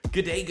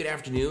Good day, good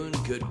afternoon,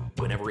 good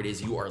whenever it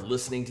is you are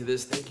listening to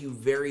this. Thank you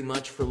very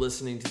much for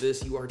listening to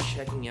this. You are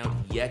checking out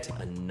yet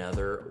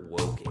another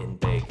Woke and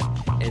Baked.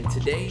 And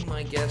today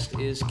my guest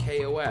is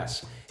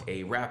KOS,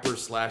 a rapper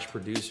slash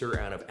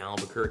producer out of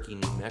Albuquerque,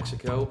 New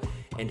Mexico.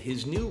 And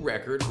his new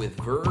record with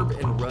Verb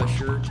and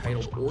Rusher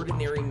titled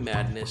Ordinary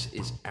Madness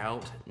is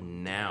out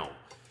now.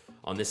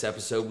 On this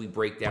episode, we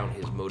break down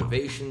his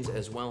motivations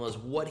as well as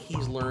what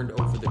he's learned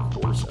over the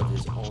course of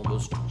his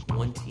almost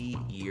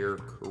 20-year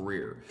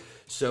career.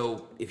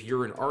 So if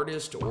you're an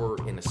artist or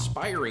an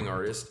aspiring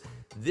artist,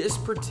 this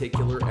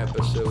particular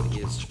episode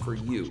is for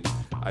you.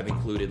 I've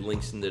included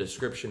links in the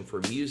description for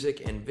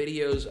music and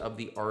videos of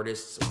the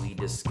artists we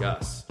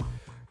discuss.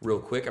 Real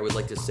quick, I would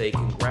like to say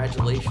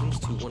congratulations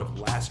to one of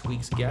last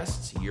week's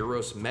guests,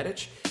 Uros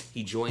Medic.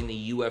 He joined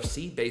the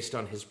UFC based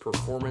on his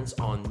performance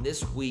on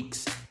this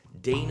week's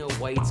Dana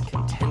White's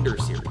Contender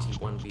Series. He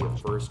won via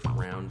first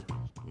round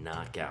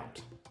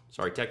knockout.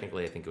 Sorry,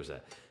 technically I think it was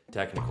a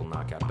technical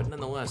knockout, but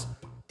nonetheless,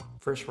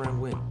 first round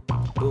win.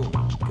 Boom.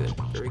 Good.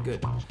 Very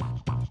good.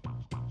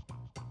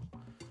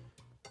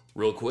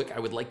 Real quick, I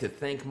would like to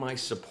thank my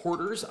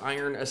supporters,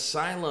 Iron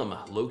Asylum,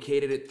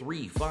 located at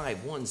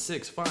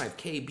 35165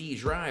 KB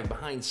Drive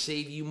behind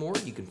Save You More.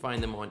 You can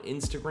find them on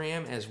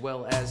Instagram as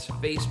well as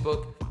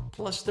Facebook,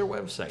 plus their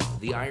website,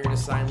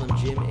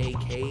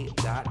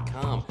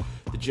 theironasylumgymak.com.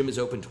 The gym is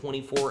open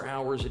 24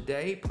 hours a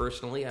day.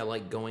 Personally, I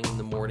like going in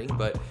the morning,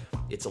 but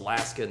it's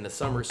Alaska in the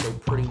summer, so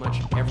pretty much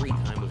every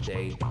time of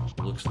day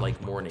looks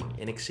like morning,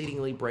 an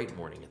exceedingly bright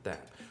morning at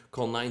that.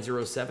 Call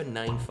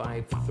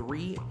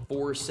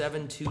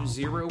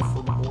 907-953-4720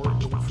 for more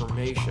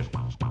information.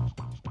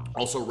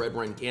 Also, Red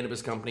Run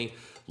Cannabis Company,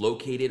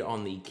 located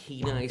on the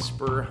Kenai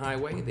Spur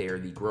Highway. They are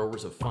the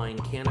growers of fine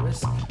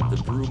cannabis, the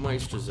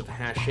brewmeisters of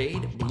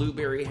Hashade,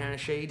 blueberry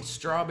Hashade,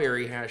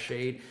 strawberry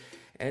Hashade,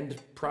 and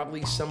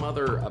probably some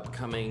other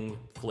upcoming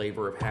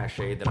flavor of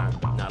Hashade that I'm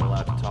not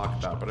allowed to talk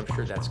about, but I'm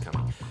sure that's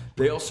coming.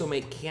 They also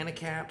make canna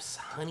caps,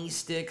 honey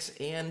sticks,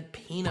 and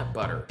peanut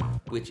butter,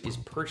 which is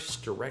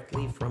purchased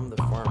directly from the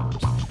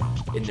farmers.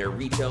 In their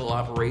retail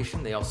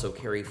operation, they also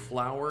carry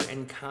flour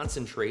and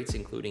concentrates,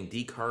 including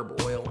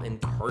decarb oil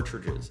and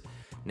cartridges.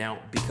 Now,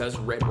 because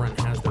Red Run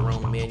has their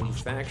own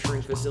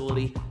manufacturing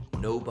facility,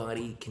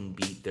 nobody can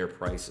beat their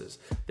prices.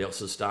 They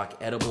also stock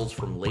edibles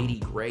from Lady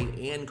Grey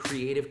and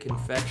Creative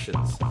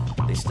Confections.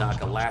 They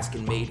stock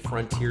Alaskan-made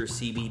Frontier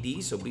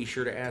CBD, so be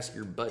sure to ask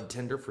your bud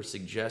tender for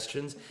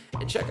suggestions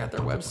and check out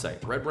their website,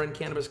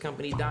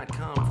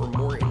 redruncannabiscompany.com, for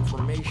more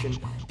information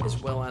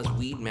as well as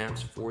weed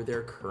maps for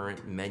their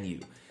current menu.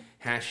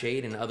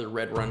 Hashade and other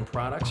Red Run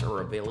products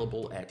are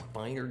available at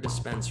finer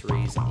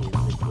dispensaries in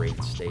the great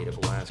state of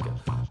Alaska.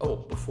 Oh,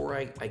 before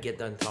I get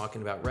done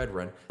talking about Red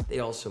Run, they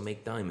also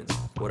make diamonds.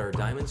 What are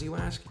diamonds, you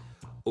ask?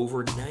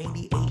 Over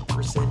 98%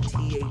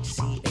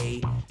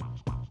 THCA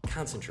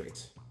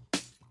concentrates.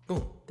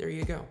 Boom, there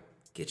you go.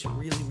 Get you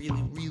really,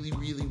 really, really,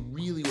 really,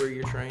 really where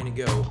you're trying to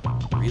go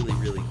really,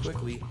 really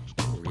quickly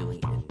and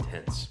really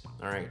intense.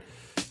 All right.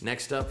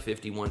 Next up,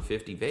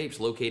 5150 Vapes,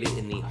 located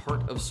in the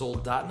heart of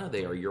Soldotna.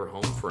 They are your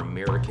home for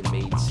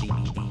American-made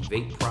CBD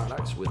vape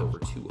products with over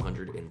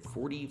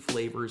 240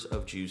 flavors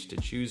of juice to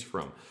choose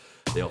from.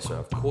 They also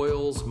have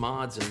coils,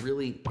 mods, and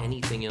really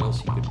anything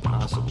else you could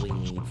possibly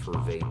need for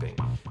vaping.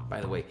 By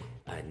the way,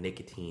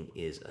 nicotine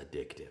is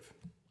addictive.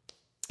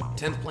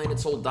 10th Planet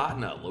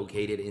Soldotna,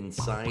 located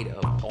inside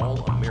of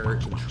All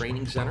American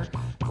Training Center.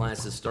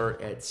 Classes start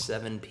at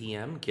 7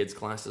 p.m. Kids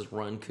classes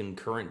run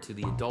concurrent to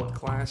the adult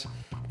class,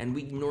 and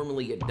we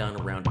normally get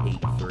done around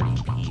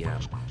 8:30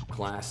 p.m.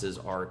 Classes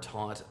are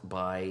taught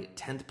by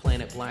 10th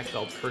Planet Black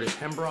Belt Curtis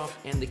Hembroff,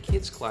 and the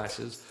kids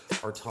classes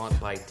are taught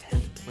by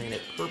 10th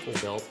Planet Purple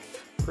Belt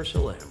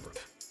Priscilla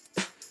Hembroff.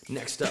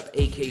 Next up,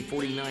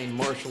 AK-49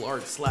 Martial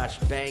Arts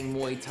 / Bang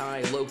Muay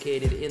Thai,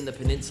 located in the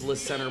Peninsula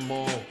Center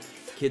Mall.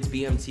 Kids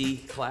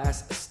BMT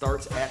class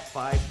starts at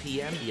 5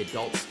 p.m. The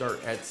adults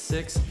start at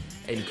 6.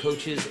 And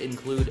coaches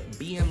include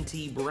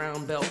BMT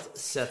Brown Belt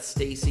Seth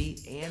Stacy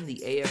and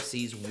the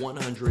AFC's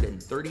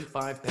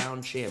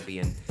 135-pound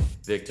champion,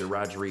 Victor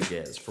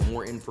Rodriguez. For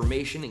more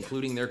information,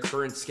 including their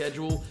current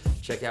schedule,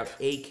 check out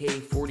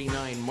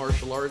AK-49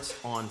 Martial Arts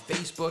on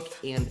Facebook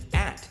and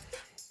at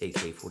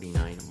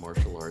AK-49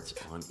 Martial Arts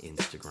on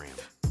Instagram.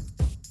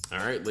 All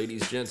right,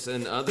 ladies, gents,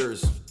 and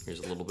others, here's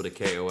a little bit of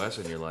KOS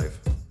in your life.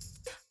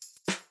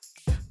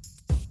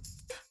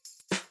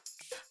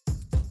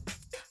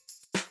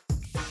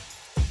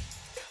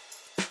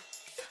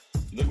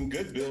 Looking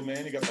good, Bill,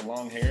 man. You got the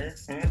long hair.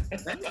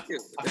 Thank you.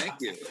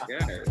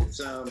 Yeah,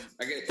 it's I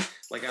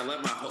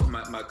let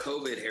my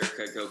COVID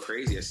haircut go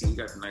crazy. I see you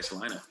got the nice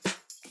lineup.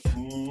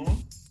 Mm-hmm.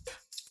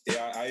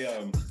 Yeah,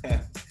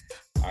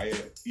 I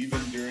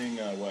even during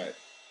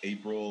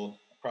April.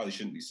 I probably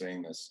shouldn't be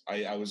saying this.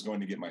 I was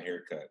going to get my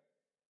hair cut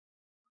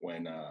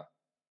when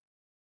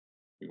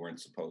we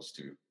weren't supposed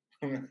to.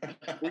 We're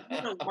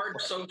in a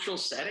hard social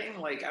setting.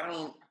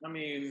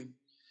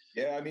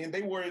 Yeah,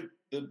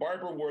 the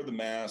barber wore the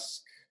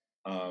mask.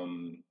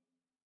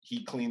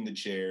 He cleaned the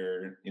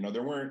chair.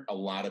 There weren't a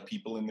lot of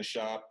people in the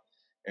shop.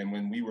 And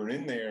when we were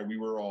in there, we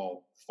were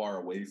all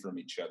far away from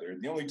each other.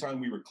 The only time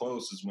we were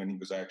close is when he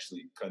was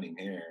actually cutting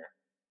hair.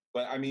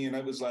 But I mean,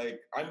 I was like,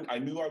 I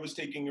knew I was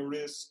taking a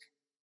risk,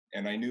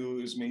 and I knew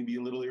it was maybe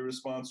a little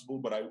irresponsible,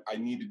 but I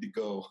needed to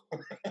go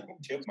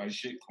get my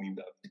shit cleaned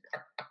up.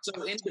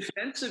 So in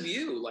defense of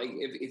you, like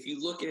if you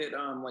look at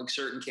like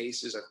certain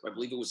cases, I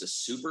believe it was a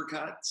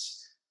Supercuts.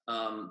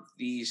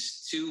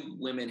 These two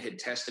women had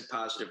tested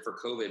positive for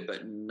COVID,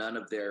 but none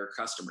of their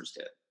customers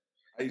did.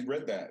 I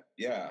read that,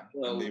 yeah.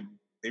 So, and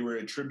they were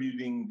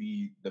attributing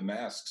the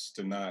masks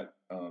to not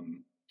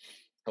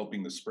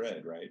helping the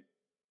spread, right?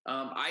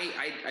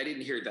 I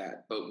didn't hear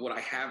that, but what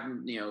I have,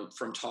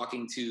 from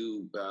talking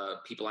to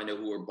people I know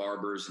who are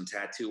barbers and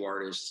tattoo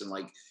artists and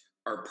like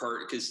are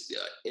part, because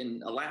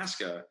in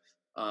Alaska,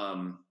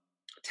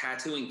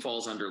 tattooing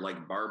falls under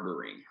like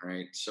barbering,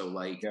 right? So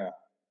like, yeah.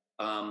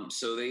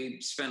 So they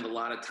spend a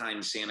lot of time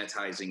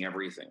sanitizing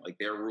everything. Like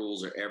their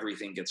rules are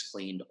everything gets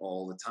cleaned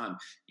all the time.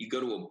 You go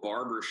to a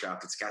barber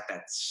shop, it's got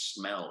that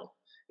smell.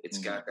 It's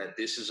got that,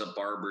 this is a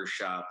barber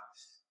shop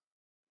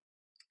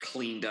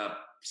cleaned up.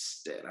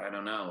 I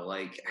don't know,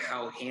 like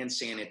how hand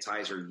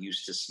sanitizer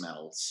used to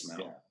smell.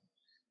 Yeah.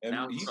 And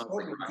now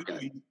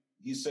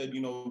he said,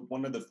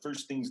 one of the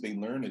first things they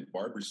learn at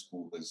barber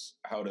school is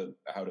how to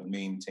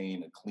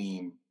maintain a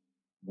clean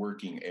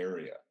working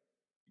area.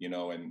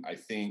 And I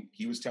think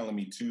he was telling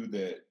me too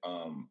that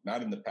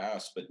not in the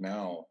past, but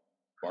now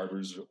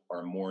barbers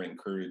are more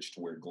encouraged to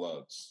wear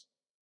gloves.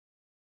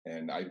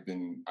 And I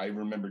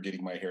remember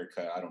getting my hair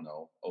cut, I don't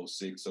know,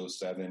 06,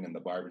 07, and the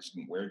barbers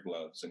didn't wear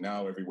gloves. And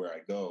now everywhere I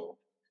go,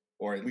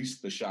 or at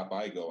least the shop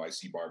I go, I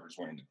see barbers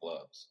wearing the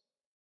gloves.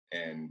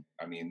 And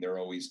I mean, they're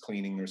always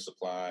cleaning their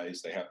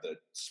supplies. They have the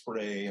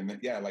spray. And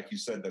yeah, like you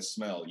said, the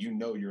smell,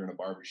 you're in a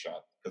barber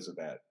shop because of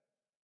that.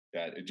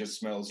 That it just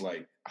smells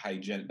like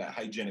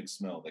hygienic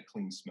smell, that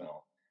clean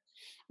smell.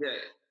 Yeah.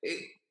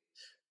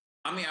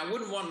 I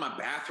wouldn't want my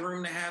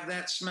bathroom to have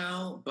that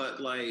smell, but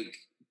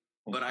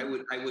I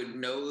would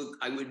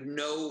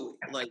know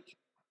like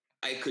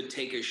I could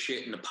take a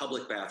shit in a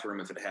public bathroom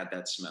if it had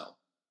that smell.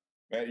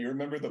 Matt, you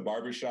remember the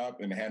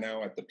barbershop in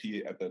Hanau at the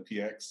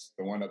PX,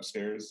 the one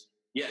upstairs?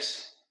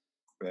 Yes.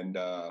 And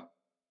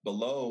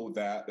below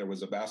that, there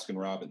was a Baskin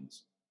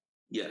Robbins.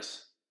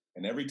 Yes.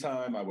 And every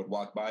time I would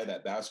walk by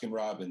that Baskin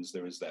Robbins,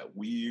 there was that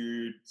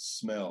weird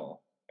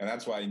smell. And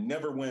that's why I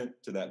never went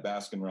to that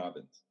Baskin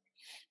Robbins.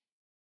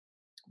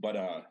 But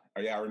I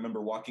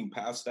remember walking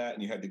past that,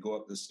 and you had to go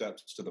up the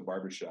steps to the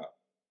barbershop.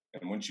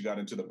 And once you got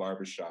into the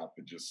barbershop,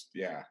 it just,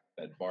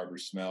 that barber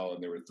smell.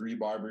 And there were 3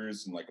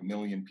 barbers and like 1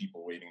 million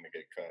people waiting to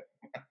get cut.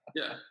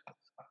 Yeah.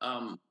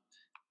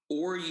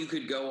 Or you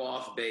could go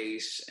off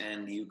base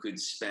and you could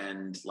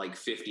spend like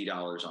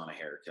 $50 on a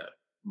haircut.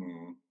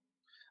 Mm-hmm.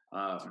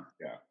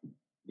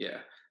 Yeah.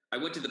 I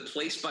went to the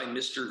Place by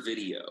Mr.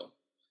 Video.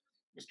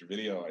 Mr.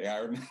 Video, yeah, I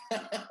remember. I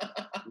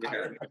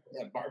remember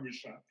that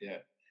barbershop, yeah.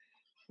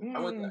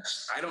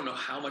 I don't know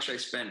how much I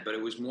spent, but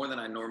it was more than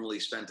I normally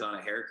spent on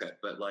a haircut.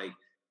 But like,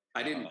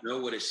 I didn't know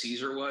what a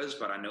Caesar was,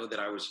 but I know that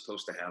I was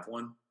supposed to have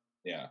one.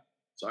 Yeah.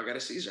 So I got a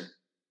Caesar.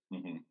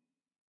 Mm-hmm.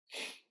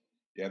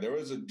 Yeah, there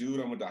was a dude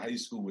I went to high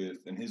school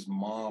with, and his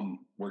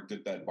mom worked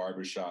at that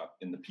barbershop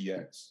in the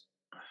PX.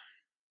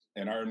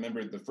 And I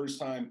remember the first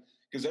time,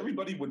 because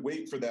everybody would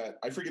wait for that.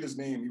 I forget his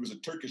name. He was a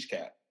Turkish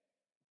cat.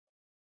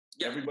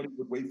 Yeah. Everybody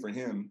would wait for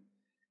him.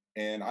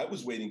 And I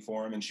was waiting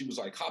for him, and she was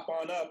like, hop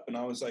on up. And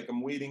I was like,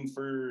 I'm waiting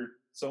for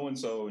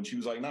so-and-so. And she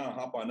was like, nah,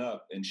 hop on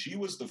up. And she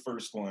was the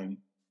first one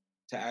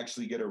to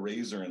actually get a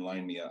razor and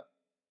line me up.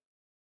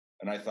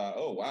 And I thought,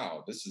 oh,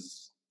 wow, this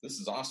is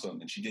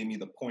awesome. And she gave me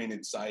the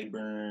pointed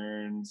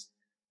sideburns,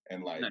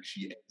 and like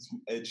she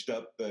edged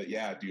up the,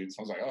 dude. So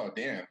I was like, oh,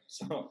 damn.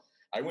 So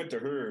I went to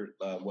her,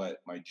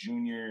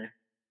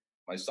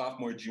 my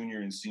sophomore,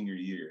 junior, and senior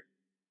year.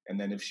 And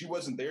then if she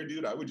wasn't there,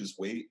 dude, I would just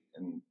wait.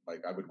 And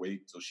like, I would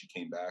wait till she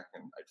came back,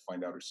 and I'd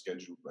find out her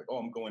schedule. Like, oh,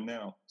 I'm going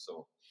now.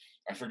 So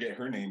I forget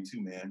her name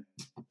too, man.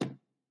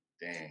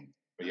 Dang.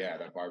 But yeah,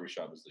 that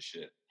barbershop is the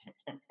shit.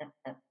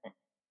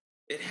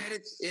 It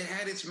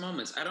had its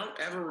moments. I don't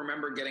ever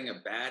remember getting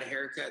a bad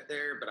haircut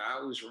there, but I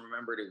always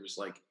remembered it was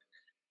like,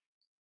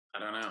 I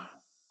don't know.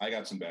 I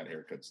got some bad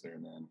haircuts there,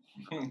 man.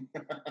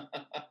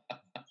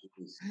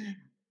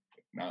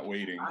 Not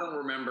waiting. I don't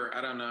remember.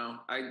 I don't know.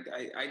 I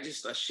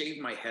shaved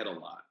my head a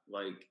lot.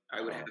 Like I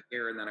would have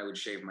hair, and then I would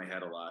shave my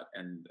head a lot,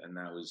 and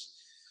that was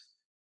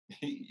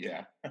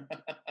yeah.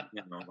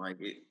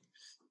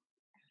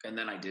 And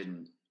then I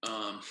didn't.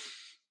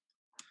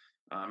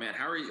 Man,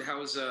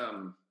 how's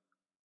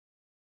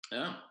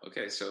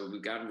okay, so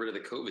we've gotten rid of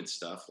the COVID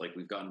stuff. Like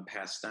we've gotten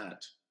past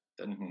that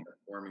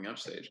warming up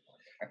stage.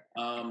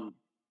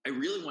 I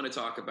really want to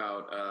talk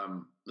about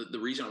the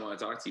reason I want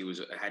to talk to you was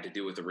it had to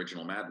do with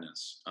Original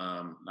Madness.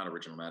 Not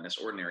Original Madness,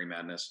 Ordinary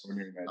Madness.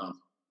 Ordinary Madness.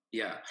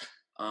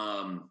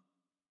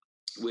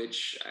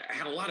 Which I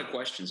had a lot of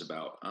questions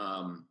about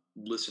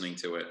listening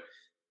to it.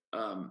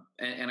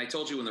 And I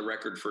told you when the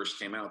record first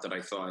came out that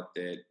I thought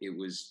that it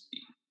was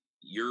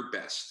your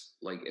best,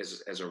 like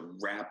as a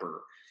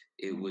rapper.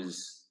 It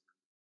was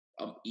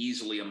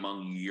easily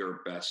among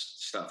your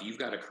best stuff. You've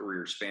got a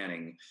career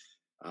spanning.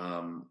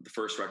 The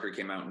first record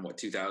came out in what,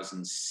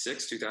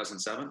 2006,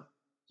 2007?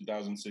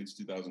 2006,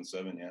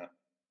 2007, yeah.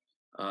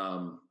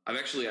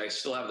 I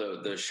still have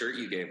the shirt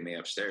you gave me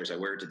upstairs. I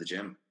wear it to the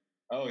gym.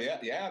 Oh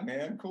yeah,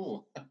 man,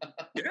 cool.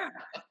 Yeah,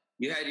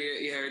 you had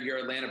your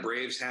Atlanta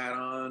Braves hat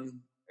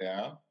on.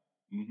 Yeah.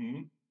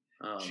 Mm-hmm.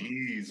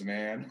 Jeez,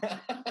 man.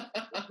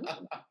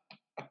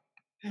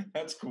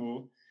 That's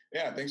cool.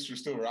 Yeah, thanks for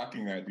still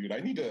rocking that, dude.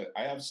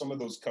 I have some of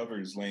those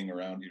covers laying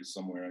around here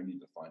somewhere. I need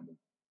to find them.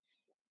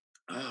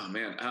 Oh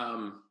man.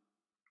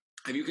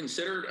 Have you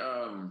considered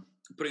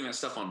putting that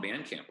stuff on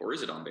Bandcamp, or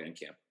is it on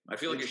Bandcamp? I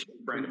feel like it's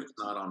brand if it's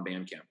not on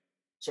Bandcamp.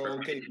 So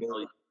okay,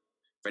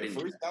 the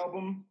first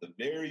album, the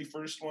very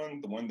first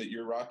one, the one that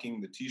you're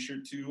rocking the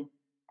t-shirt to,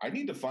 I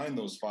need to find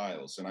those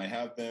files, and I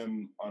have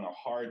them on a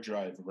hard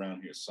drive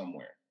around here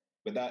somewhere.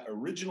 But that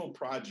original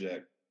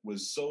project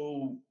was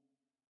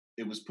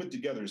it was put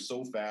together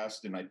so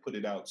fast, and I put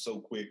it out so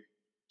quick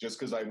just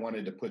because I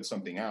wanted to put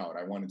something out.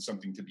 I wanted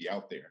something to be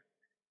out there.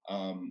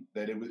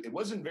 That it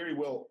wasn't very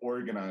well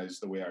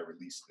organized the way I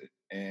released it.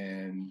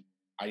 And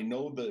I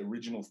know the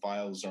original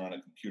files are on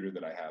a computer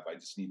that I have. I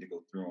just need to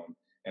go through them,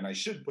 and I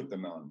should put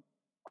them on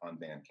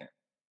Bandcamp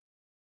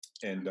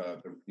and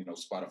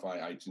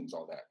Spotify, iTunes,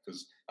 all that,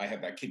 because I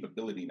have that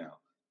capability now.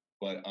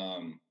 But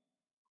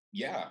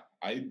yeah,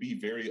 I'd be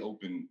very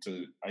open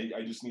to.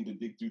 I just need to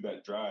dig through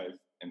that drive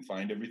and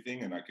find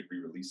everything, and I could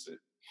re-release it.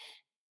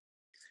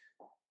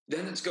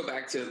 Then let's go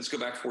back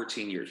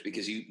 14 years,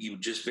 because you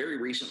just very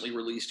recently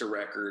released a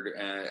record,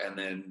 and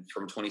then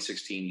from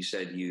 2016 you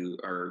said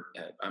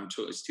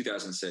it's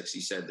 2006.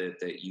 You said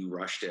that you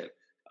rushed it.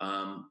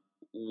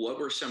 What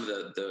were some of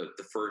the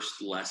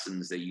first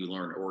lessons that you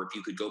learned, or if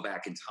you could go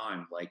back in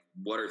time, like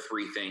what are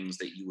 3 things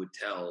that you would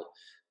tell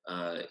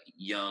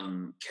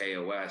young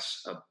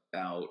KOS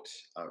about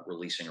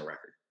releasing a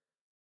record?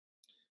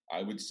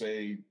 I would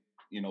say,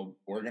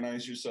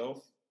 organize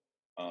yourself.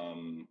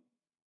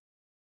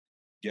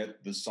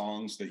 Get the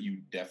songs that you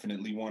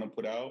definitely want to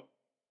put out.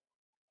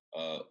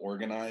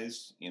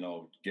 Organize,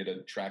 get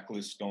a track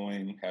list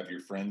going, have your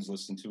friends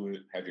listen to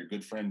it, have your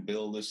good friend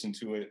Bill listen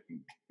to it,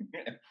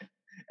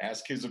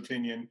 ask his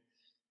opinion.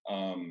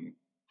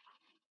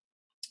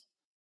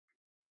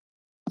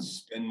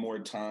 Spend more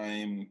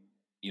time,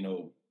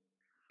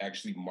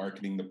 actually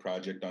marketing the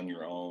project on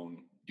your own,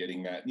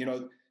 getting that,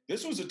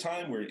 this was a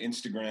time where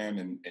Instagram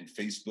and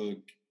Facebook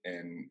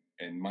and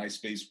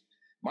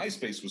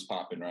MySpace was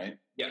popping, right?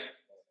 Yeah.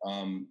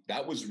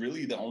 That was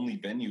really the only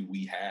venue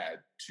we had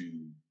to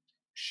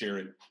share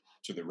it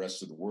to the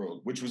rest of the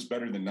world, which was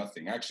better than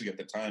nothing. Actually, at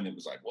the time, it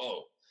was like,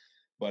 whoa.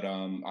 But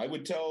I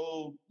would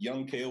tell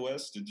young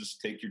KOS to just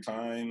take your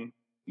time,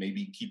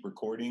 maybe keep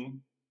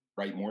recording,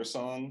 write more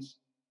songs,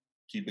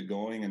 keep it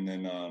going, and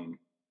then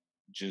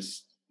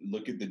just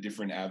look at the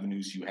different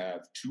avenues you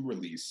have to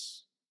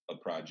release a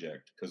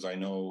project. Because I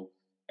know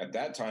at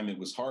that time it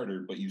was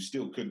harder, but you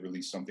still could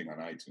release something on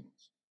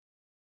iTunes.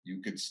 You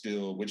could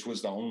still, which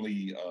was the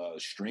only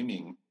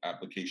streaming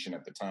application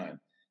at the time.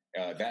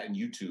 That and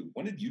YouTube.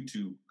 When did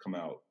YouTube come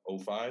out?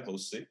 05,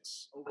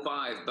 06?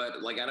 05,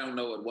 but I don't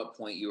know at what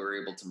point you were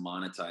able to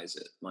monetize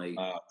it.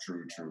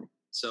 True.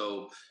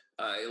 So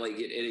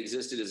it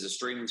existed as a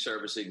streaming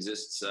service. It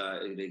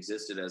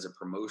existed as a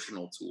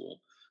promotional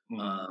tool.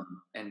 Mm-hmm.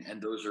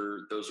 And those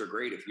are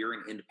great. If you're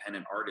an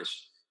independent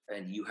artist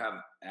and you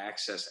have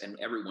access, and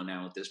everyone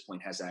now at this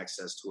point has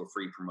access to a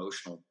free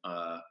promotional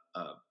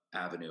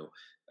avenue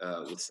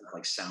with stuff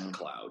like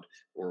SoundCloud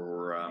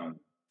or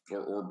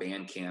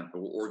Bandcamp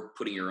or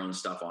putting your own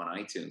stuff on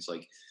iTunes.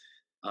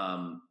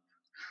 I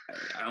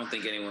don't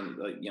think anyone,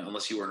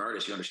 unless you were an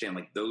artist, you understand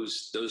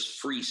those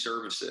free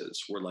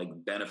services were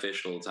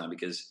beneficial at the time,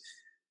 because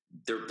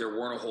there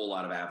weren't a whole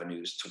lot of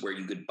avenues to where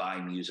you could buy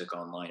music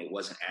online. It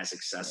wasn't as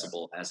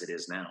accessible as it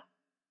is now.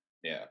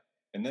 Yeah.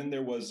 And then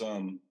there was,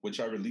 which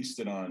I released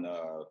it on,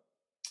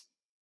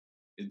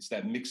 it's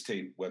that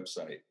mixtape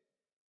website.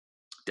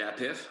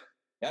 DatPiff?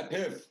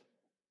 DatPiff.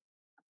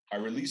 I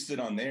released it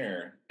on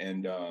there,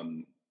 and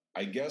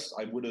I guess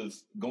I would have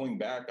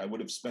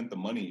spent the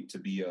money to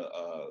be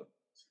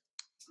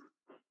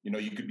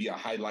you could be a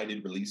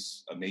highlighted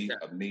release, a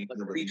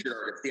featured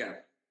artist, yeah.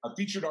 A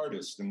featured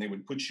artist, and they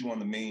would put you on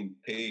the main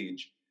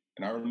page.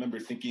 And I remember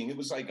thinking it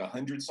was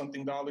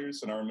 $100-something, and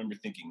I remember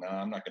thinking,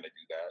 nah, I'm not going to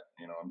do that.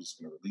 I'm just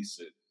going to release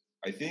it.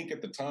 I think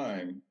at the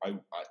time, I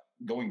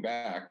going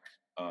back,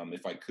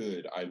 if I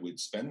could, I would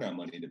spend that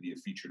money to be a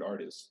featured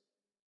artist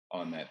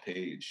on that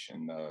page,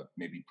 and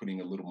maybe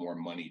putting a little more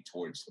money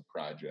towards the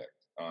project.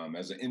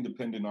 As an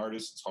independent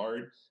artist, it's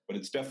hard, but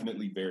it's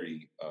definitely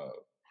very,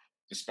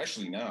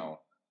 especially now,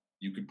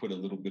 you could put a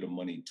little bit of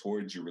money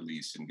towards your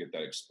release and get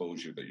that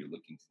exposure that you're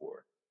looking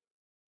for.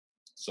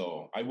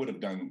 So I would have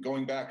done,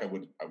 going back, I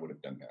would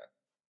have done that.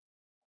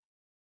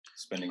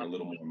 Spending a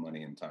little more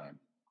money and time.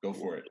 Go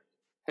for it.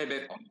 Hey,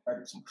 babe.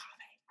 Some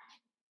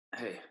coffee.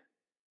 Hey.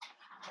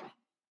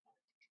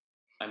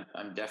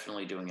 I'm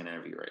definitely doing an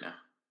interview right now.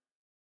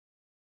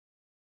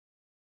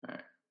 All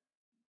right.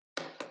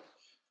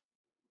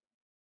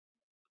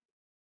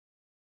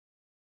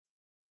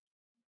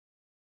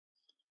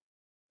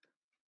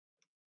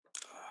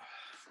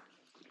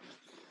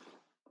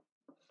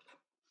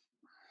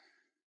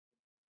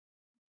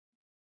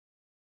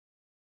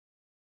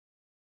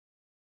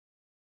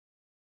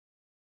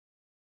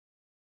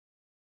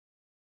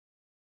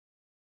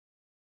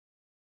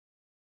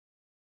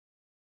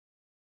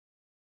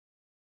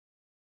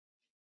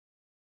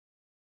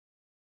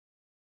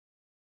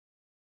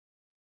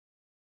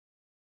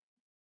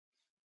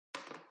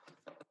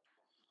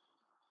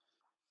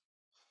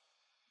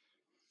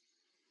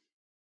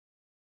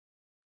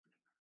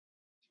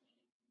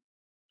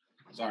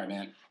 Sorry,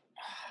 man.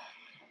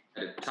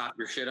 To top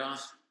your shit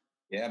off?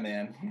 Yeah,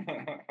 man.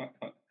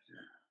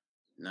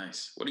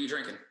 Nice. What are you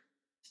drinking?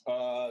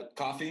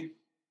 Coffee.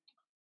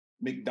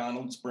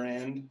 McDonald's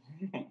brand.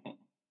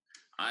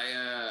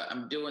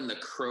 I'm doing the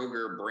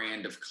Kroger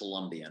brand of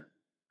Colombian.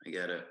 I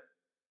get it.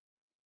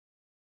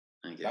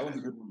 That one's a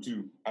good one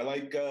too. I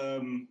like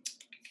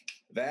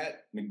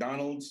that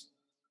McDonald's.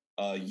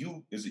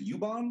 Is it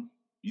Ubon?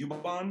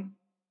 Ubon,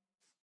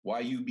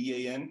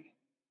 Yuban.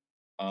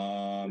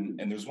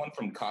 And there's one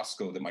from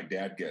Costco that my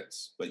dad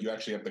gets, but you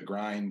actually have to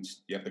grind.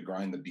 You have to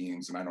grind the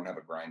beans, and I don't have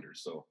a grinder,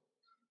 so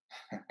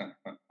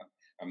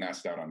I'm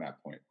maxed out on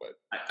that point. But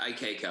I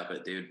K-cup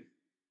it, dude.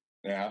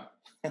 Yeah.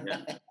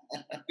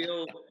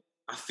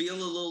 I feel a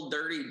little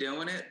dirty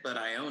doing it, but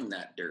I own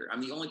that dirt.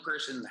 I'm the only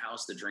person in the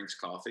house that drinks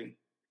coffee,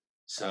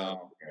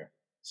 so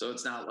so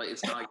it's not like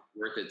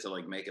worth it to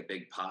like make a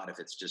big pot if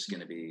it's just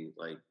going to be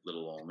like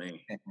little old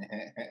me.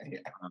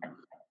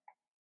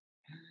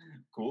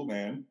 Cool,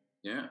 man.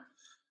 Yeah,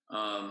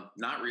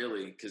 not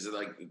really, because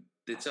like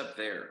it's up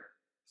there.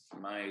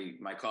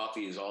 My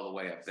coffee is all the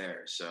way up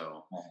there,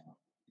 so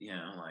you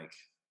know, like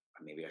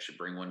maybe I should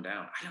bring one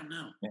down. I don't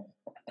know.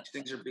 These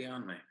things are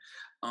beyond me.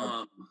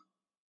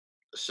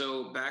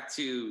 So back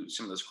to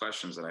some of those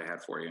questions that I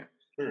had for you.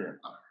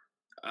 Sure.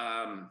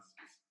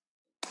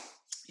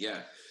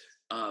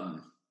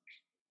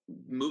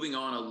 Moving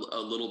on a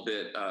little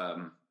bit.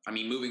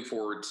 Moving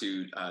forward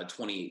to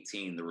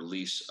 2018, the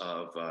release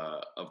of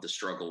The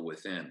Struggle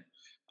Within.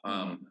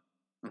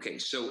 Okay,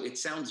 so it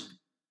sounds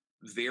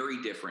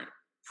very different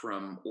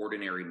from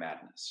Ordinary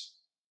Madness.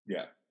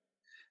 Yeah.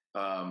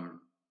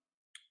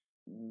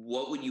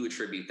 What would you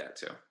attribute that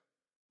to?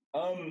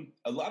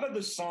 A lot of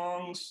the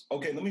songs.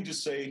 Okay, let me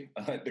just say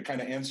to kind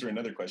of answer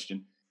another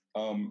question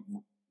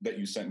that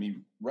you sent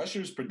me.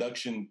 Rusher's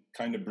production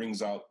kind of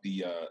brings out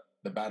the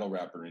battle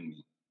rapper in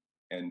me,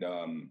 and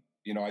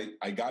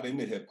I got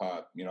into hip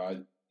hop.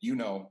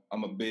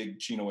 I'm a big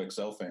Chino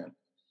XL fan.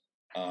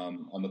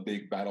 I'm a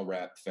big battle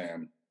rap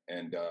fan,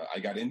 and I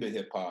got into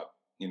hip hop.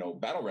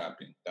 Battle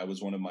rapping. That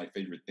was one of my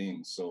favorite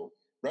things. So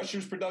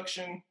Rusher's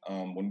production,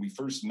 when we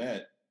first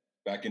met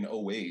back in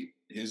 2008,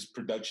 his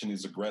production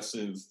is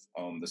aggressive.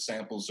 The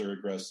samples are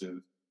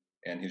aggressive,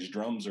 and his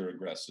drums are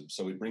aggressive.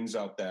 So it brings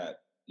out that,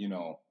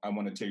 I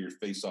want to tear your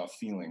face off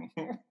feeling.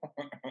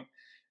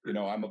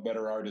 I'm a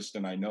better artist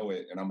and I know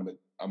it, and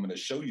I'm gonna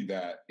show you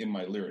that in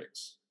my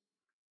lyrics.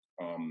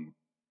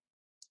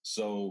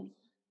 So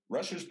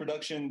Rusher's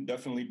production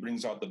definitely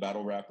brings out the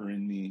battle rapper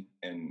in me,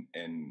 and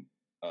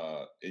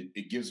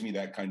it gives me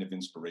that kind of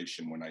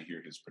inspiration when I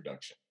hear his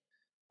production.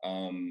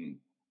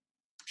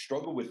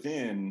 Struggle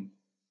Within,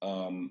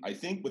 I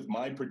think with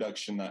my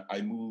production,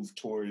 I move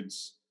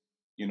towards,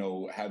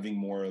 having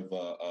more of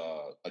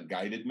a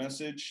guided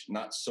message,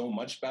 not so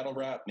much battle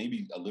rap,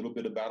 maybe a little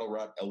bit of battle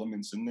rap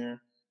elements in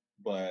there,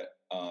 but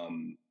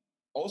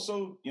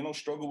also,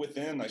 Struggle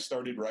Within, I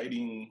started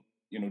writing,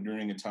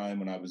 during a time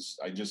when I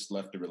just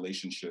left a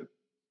relationship,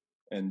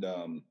 and,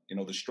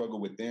 the struggle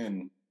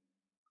within,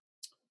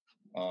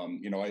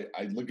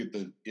 I look at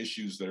the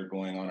issues that are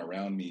going on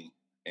around me,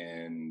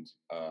 and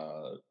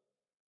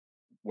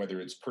whether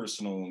it's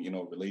personal,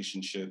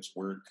 relationships,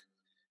 work,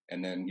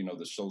 and then,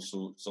 the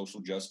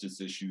social justice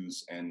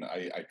issues. And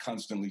I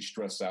constantly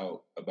stress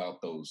out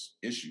about those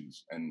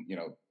issues, and,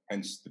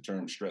 hence the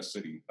term Stress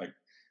City, like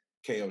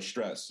KO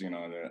stress,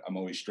 I'm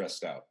always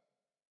stressed out.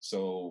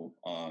 So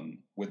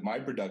with my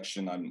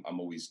production, I'm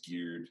always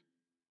geared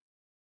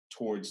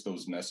towards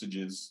those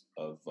messages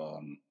of,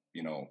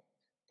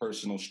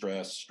 personal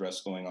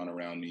stress going on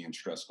around me, and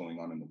stress going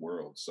on in the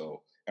world.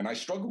 So, and I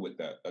struggle with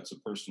that. That's a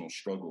personal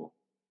struggle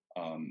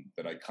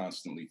that I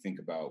constantly think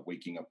about,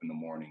 waking up in the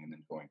morning and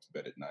then going to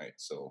bed at night.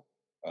 So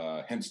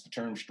hence the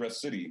term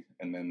Stress City.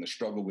 And then the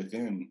struggle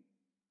within,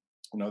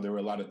 there were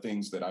a lot of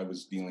things that I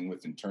was dealing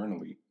with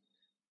internally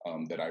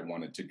that I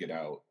wanted to get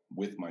out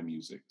with my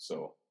music.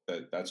 So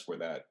that's where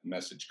that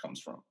message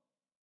comes from.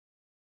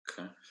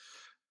 Okay.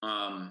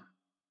 All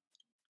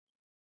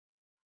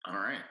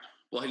right.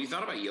 Well, have you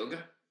thought about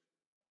yoga?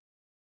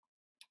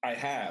 I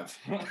have.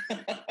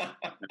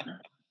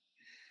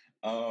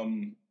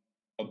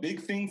 A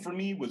big thing for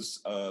me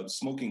was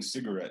smoking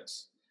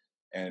cigarettes.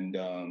 And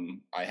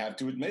I have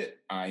to admit,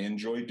 I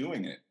enjoy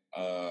doing it.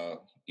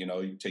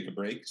 You take a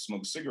break,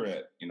 smoke a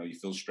cigarette. You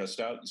feel stressed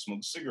out, you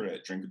smoke a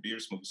cigarette, drink a beer,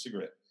 smoke a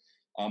cigarette.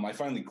 I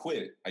finally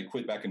quit. I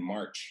quit back in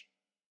March.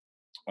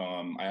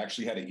 I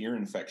actually had an ear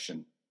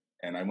infection,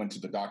 and I went to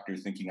the doctor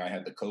thinking I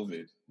had the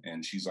COVID.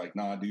 And she's like,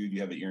 nah, dude, you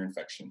have an ear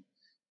infection.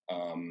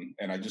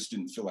 And I just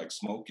didn't feel like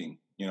smoking,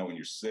 when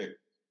you're sick.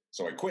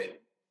 So I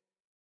quit.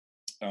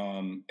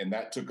 And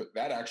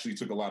that actually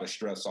took a lot of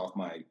stress off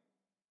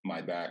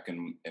my back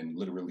and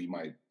literally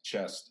my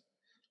chest.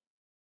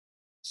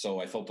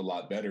 So I felt a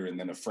lot better. And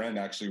then a friend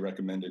actually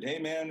recommended, hey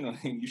man,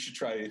 you should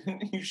try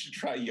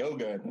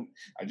yoga. And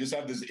I just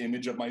have this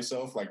image of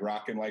myself like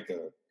rocking like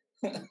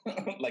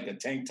a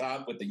tank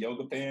top with the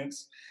yoga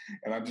pants.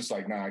 And I'm just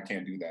like, nah, I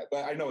can't do that.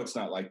 But I know it's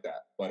not like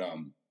that. But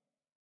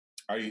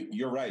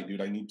you're right,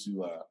 dude. I need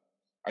to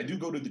I do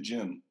go to the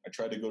gym. I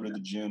try to go to the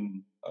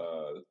gym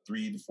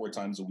 3 to 4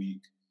 times a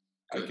week.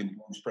 Good. I can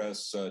bench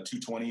press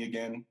 220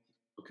 again,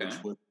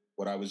 which was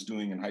what I was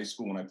doing in high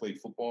school when I played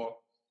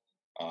football.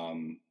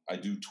 I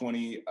do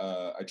 20.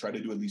 I try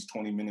to do at least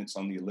 20 minutes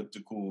on the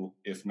elliptical.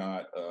 If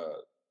not,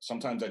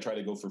 sometimes I try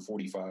to go for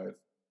 45.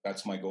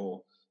 That's my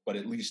goal, but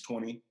at least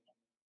 20.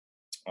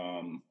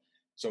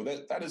 So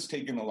that has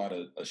taken a lot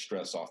of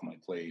stress off my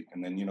plate.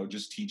 And then,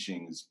 just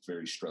teaching is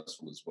very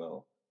stressful as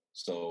well.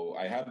 So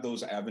I have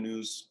those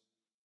avenues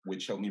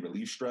which help me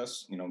relieve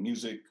stress,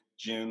 music,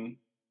 gym,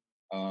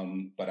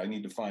 but I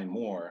need to find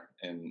more.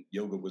 And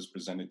yoga was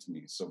presented to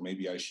me. So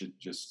maybe I should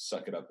just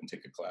suck it up and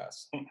take a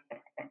class.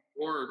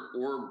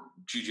 or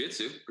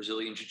jiu-jitsu,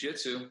 Brazilian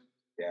jiu-jitsu.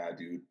 Yeah,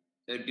 dude.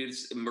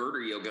 It's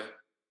murder yoga.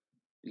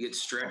 You get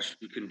stretched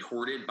and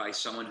contorted by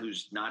someone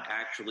who's not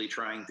actually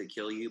trying to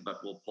kill you,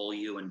 but will pull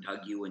you and tug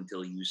you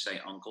until you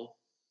say uncle.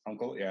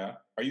 Uncle, yeah.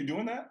 Are you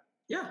doing that?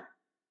 Yeah.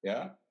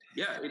 Yeah?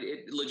 Yeah,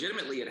 it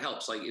legitimately, it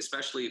helps. Like,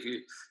 especially if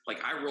you,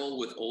 like, I roll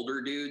with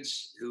older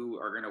dudes who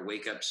are going to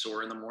wake up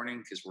sore in the morning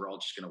because we're all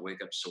just going to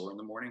wake up sore in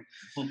the morning.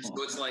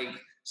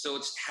 So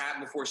it's tap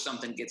before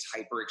something gets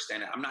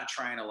hyperextended. I'm not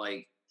trying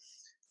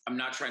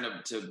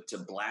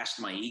to blast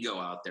my ego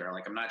out there.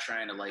 Like, I'm not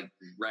trying to like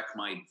wreck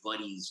my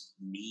buddy's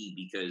knee,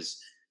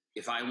 because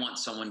if I want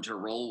someone to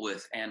roll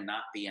with and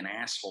not be an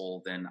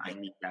asshole, then I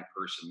need that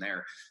person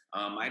there.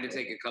 I had to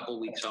take a couple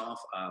weeks off.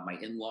 My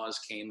in-laws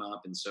came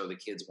up, and so the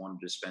kids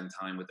wanted to spend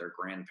time with their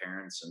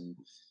grandparents and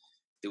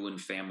doing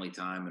family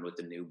time and with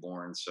the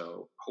newborn.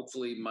 So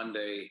hopefully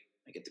Monday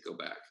I get to go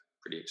back.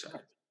 Pretty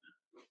excited.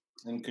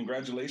 And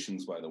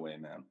congratulations, by the way,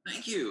 man.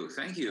 Thank you.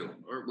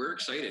 We're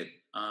excited.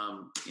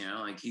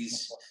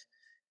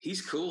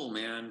 He's cool,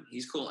 man.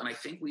 He's cool. And I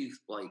think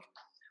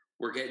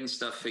we're getting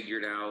stuff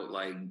figured out,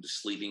 like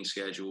sleeping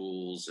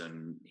schedules,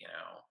 and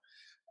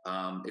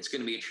it's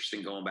going to be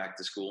interesting going back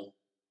to school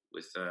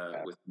with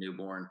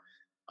newborn.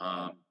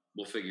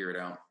 We'll figure it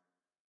out.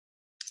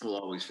 We'll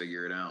always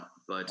figure it out.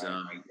 But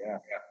well,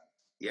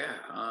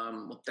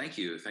 thank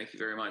you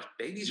very much.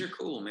 Babies are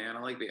cool, man.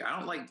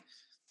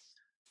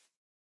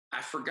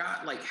 I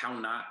forgot like how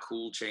not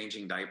cool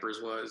changing diapers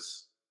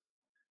was,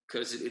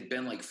 because it had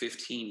been like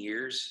 15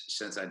 years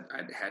since I'd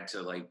had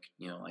to I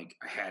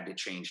had to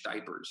change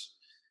diapers.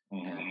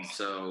 Mm-hmm. And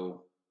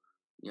so,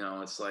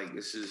 it's like,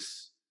 this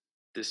is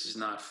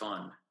not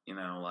fun,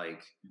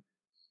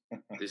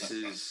 this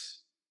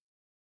is,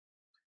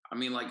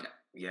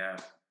 it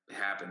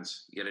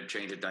happens. You got to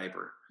change a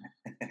diaper,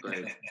 but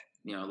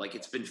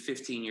it's been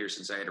 15 years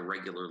since I had to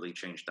regularly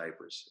change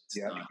diapers. It's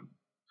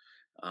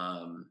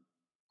done.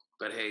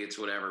 But hey, it's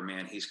whatever,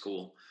 man. He's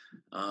cool.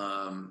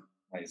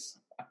 Nice.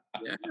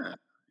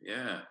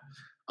 Yeah.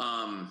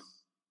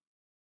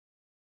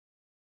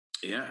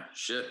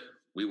 Shit.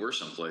 We were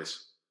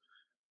someplace.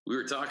 We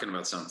were talking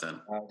about something.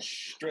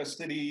 Stress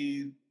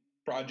City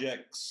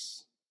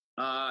projects.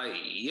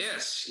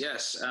 Yes.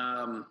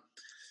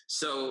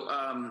 So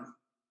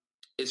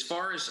as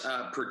far as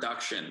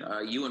production,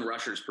 you and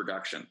Rusher's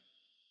production,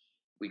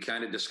 we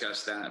kind of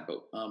discussed that,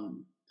 but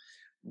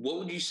what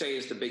would you say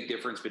is the big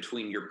difference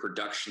between your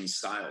production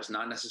styles?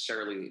 Not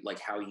necessarily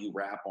like how you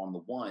rap on the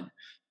one,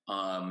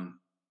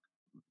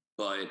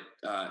 but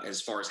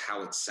as far as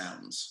how it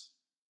sounds.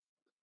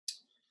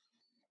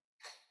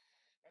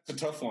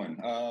 That's a tough one.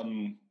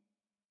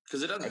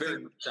 Because it does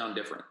sound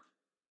different.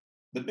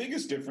 The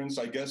biggest difference,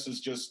 I guess, is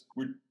just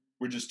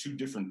we're just two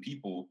different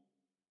people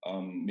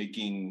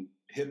making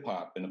hip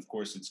hop, and of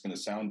course, it's going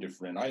to sound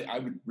different. I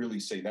would really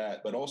say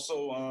that, but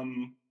also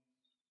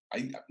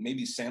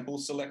maybe sample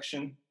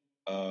selection.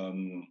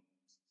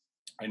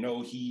 I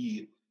know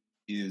he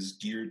is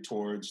geared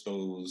towards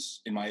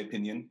those, in my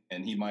opinion,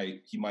 and he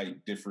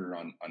might differ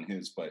on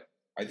his, but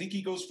I think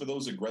he goes for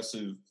those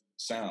aggressive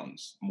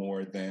sounds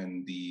more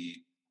than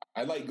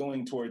I like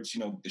going towards,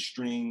 the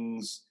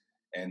strings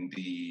and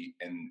the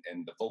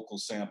vocal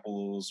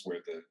samples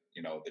where the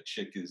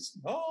chick is,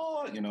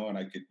 and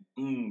I could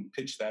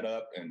pitch that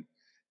up. And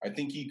I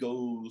think he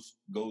goes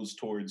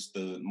towards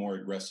the more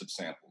aggressive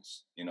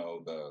samples,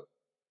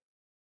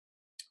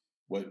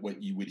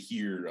 what you would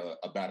hear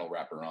a battle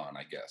rapper on,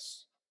 I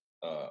guess.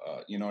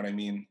 You know what I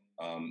mean?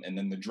 And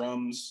then the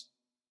drums,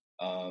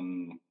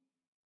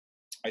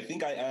 I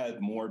think I add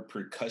more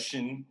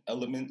percussion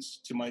elements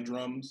to my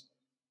drums.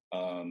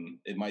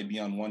 It might be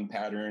on one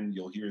pattern,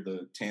 you'll hear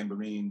the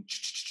tambourine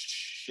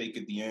shake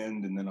at the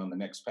end, and then on the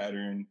next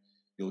pattern,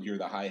 you'll hear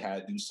the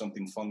hi-hat do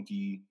something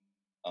funky.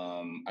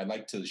 I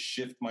like to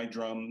shift my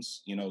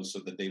drums, so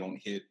that they don't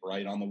hit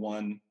right on the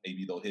one.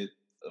 Maybe they'll hit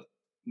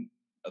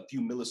a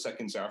few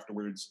milliseconds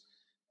afterwards.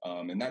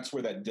 And that's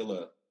where that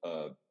Dilla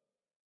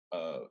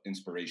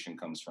inspiration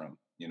comes from.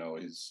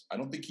 I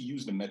don't think he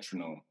used a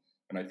metronome.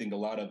 And I think a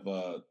lot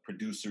of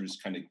producers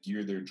kind of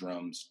gear their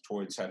drums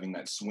towards having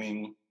that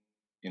swing,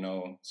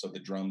 so the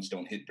drums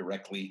don't hit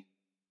directly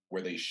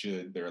where they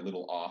should. They're a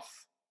little off.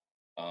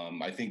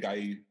 I think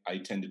I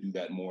tend to do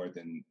that more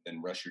than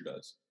Rusher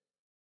does.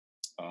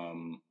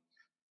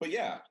 but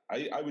yeah,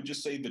 I would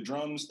just say the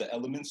drums, the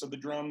elements of the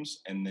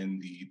drums, and then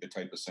the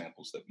type of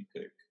samples that we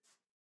pick.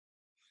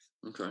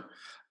 Okay.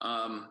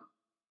 Um,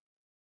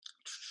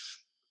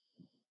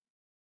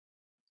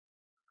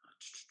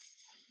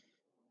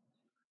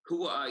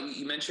 who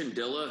you mentioned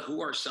Dilla?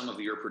 Who are some of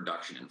your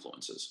production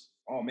influences?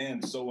 Oh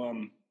man, so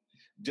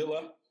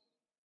Dilla,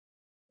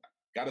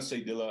 gotta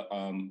say Dilla.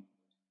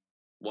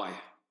 Why?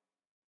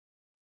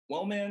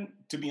 Well, man,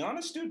 to be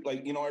honest, dude,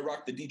 like, I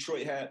rock the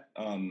Detroit hat.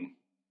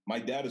 My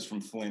dad is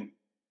from Flint,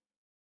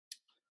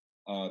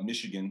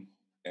 Michigan,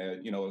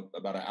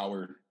 about an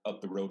hour up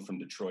the road from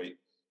Detroit.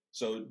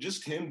 So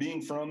just him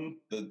being from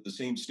the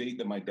same state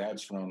that my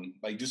dad's from,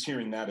 like just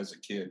hearing that as a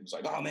kid was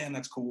like, oh man,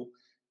 that's cool.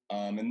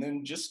 And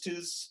then just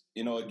his,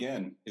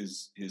 again,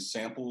 his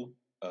sample,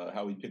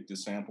 how he picked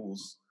his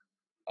samples,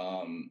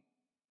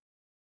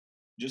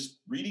 just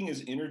reading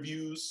his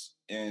interviews,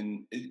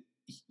 and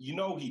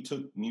he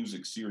took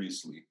music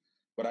seriously,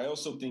 but I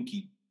also think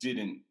he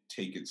didn't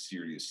take it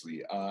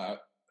seriously.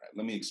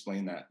 Let me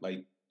explain that.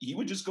 Like, he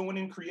would just go in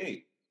and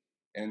create.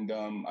 And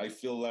I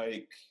feel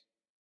like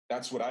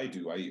that's what I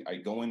do. I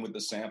go in with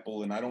the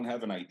sample, and I don't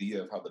have an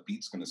idea of how the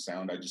beat's going to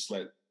sound. I just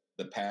let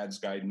the pads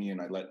guide me,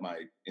 and I let my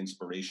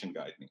inspiration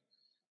guide me.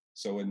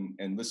 So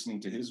in listening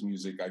to his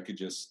music, I could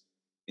just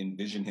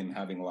envision him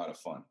having a lot of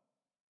fun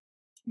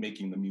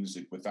making the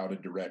music without a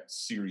direct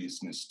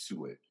seriousness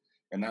to it.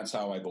 And that's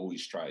how I've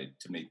always tried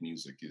to make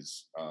music,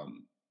 is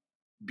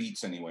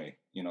beats anyway,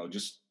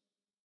 just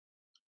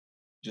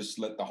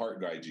let the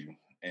heart guide you.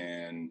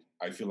 And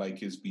I feel like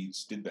his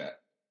beats did that.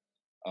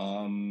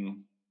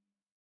 And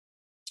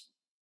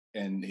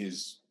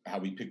how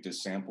he picked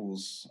his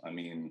samples. I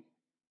mean,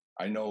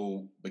 I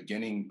know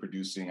beginning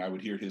producing, I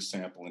would hear his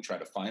sample and try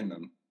to find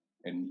them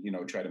and,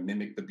 try to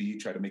mimic the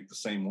beat, try to make the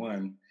same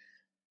one.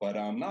 But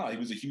no, he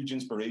was a huge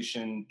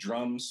inspiration.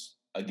 Drums,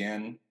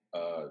 again,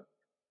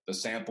 the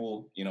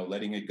sample,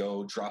 letting it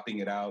go, dropping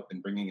it out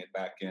and bringing it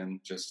back in.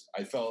 Just,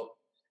 I felt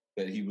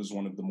that he was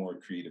one of the more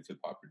creative hip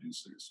hop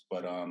producers.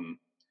 But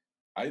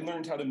I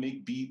learned how to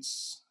make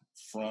beats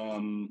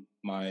from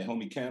my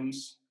homie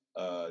Chems,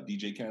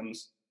 DJ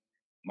Chems,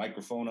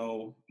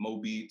 Microphono, Mo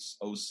Beats,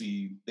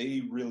 OC.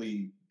 They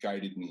really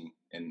guided me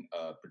in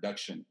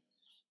production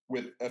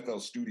with FL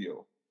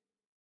Studio.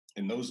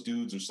 And those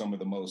dudes are some of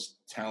the most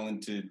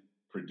talented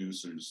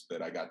producers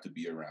that I got to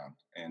be around.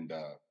 And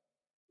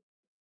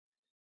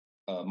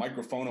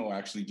Microphono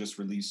actually just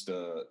released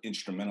an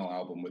instrumental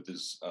album with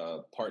his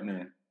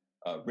partner,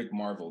 Rick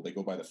Marvel. They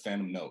go by the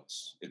Phantom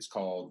Notes. It's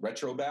called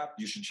Retrobap.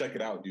 You should check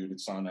it out, dude.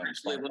 It's on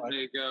Actually, Spotify. let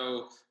me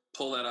go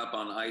pull that up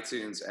on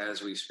iTunes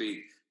as we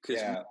speak.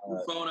 Because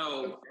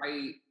Microphono,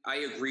 I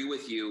agree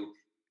with you,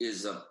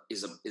 is a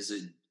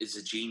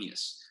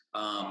genius.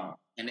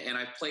 And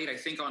I played, I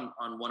think on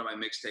one of my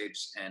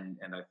mixtapes, and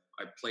I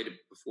played it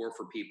before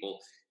for people,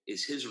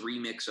 is his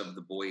remix of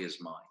The Boy Is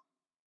Mine.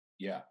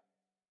 Yeah.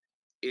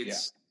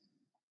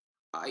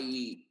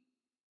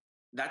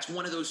 That's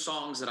one of those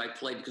songs that I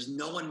play because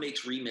no one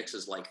makes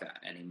remixes like that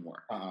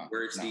anymore.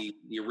 Where it's the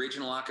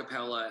original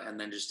acapella and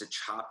then just a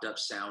chopped up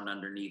sound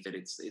underneath it.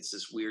 It's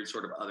this weird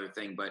sort of other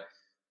thing. But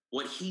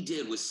what he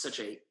did was such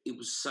a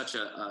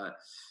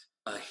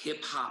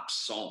hip hop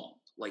song.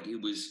 Like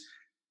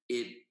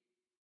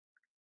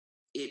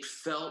it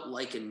felt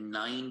like a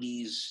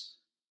 90s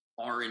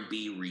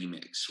R&B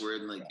remix where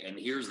and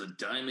here's the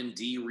Diamond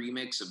D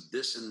remix of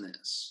this and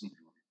this,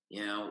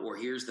 or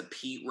here's the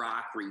Pete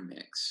Rock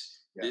remix.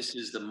 Yeah. This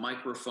is the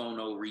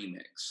Microphono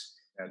remix.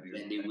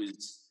 And it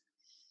was...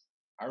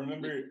 I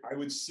remember I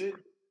would sit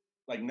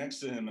like next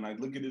to him and I'd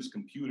look at his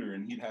computer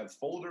and he'd have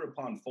folder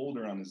upon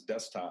folder on his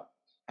desktop,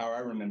 how I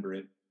remember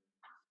it.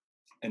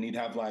 And he'd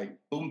have like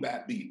boom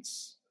bap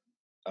beats,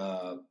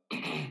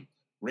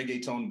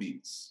 reggaeton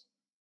beats,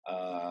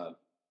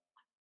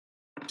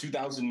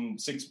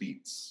 2006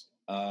 beats,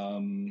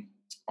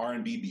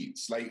 R&B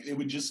beats. Like it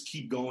would just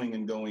keep going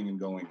and going and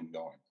going and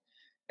going.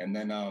 And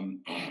then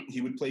he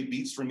would play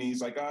beats for me.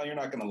 He's like, oh, you're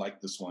not going to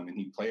like this one. And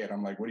he'd play it.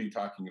 I'm like, what are you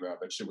talking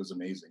about? That shit was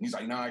amazing. He's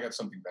like, no, I got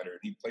something better. And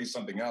he'd play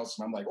something else.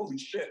 And I'm like, holy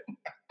shit.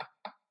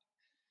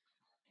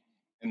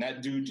 And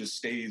that dude just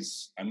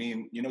stays. I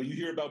mean, you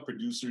hear about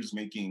producers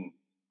making,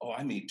 oh,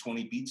 I made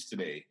 20 beats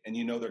today. And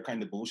they're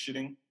kind of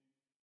bullshitting.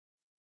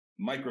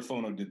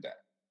 Microphono did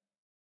that.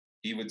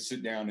 He would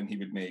sit down and he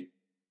would make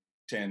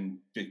 10,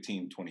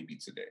 15, 20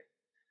 beats a day.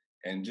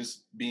 And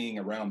just being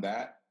around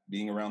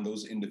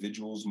those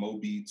individuals, Mo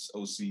Beats,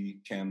 OC,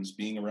 Chems,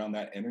 being around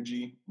that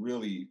energy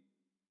really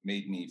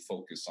made me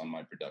focus on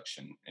my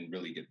production and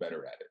really get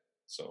better at it.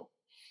 So,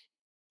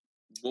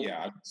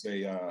 I would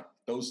say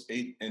those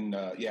 8 and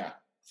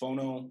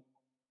Phono,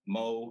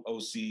 Mo,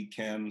 OC,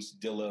 Chems,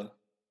 Dilla,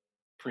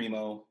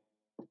 Primo,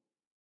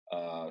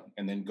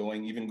 and then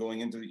going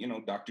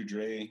into, Dr.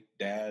 Dre,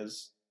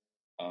 Daz,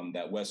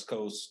 that West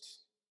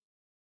Coast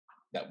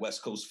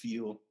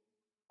feel,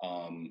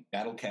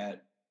 Battle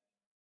Cat.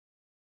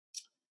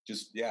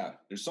 Just,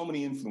 there's so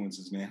many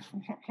influences, man.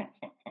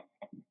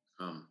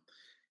 Are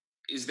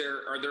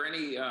there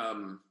any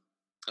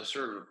a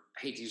sort of,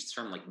 I hate to use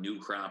the term like new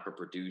crop of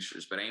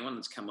producers, but anyone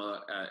that's come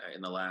up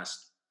in the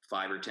last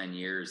 5 or 10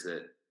 years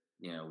that,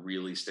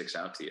 really sticks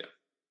out to you?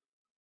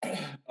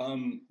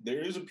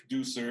 There is a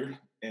producer,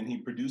 and he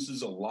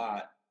produces a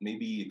lot,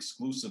 maybe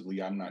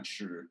exclusively, I'm not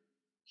sure.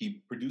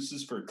 He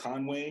produces for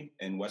Conway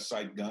and West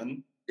Side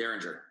Gun.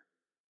 Derringer.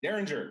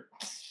 Derringer.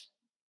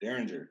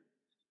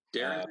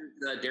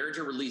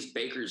 Derringer released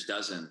Baker's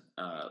Dozen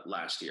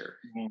last year,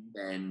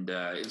 and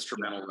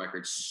instrumental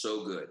records,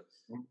 so good.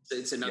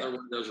 It's another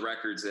one of those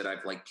records that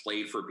I've like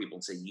played for people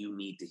and say, you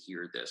need to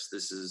hear this.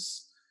 This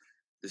is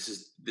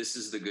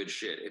the good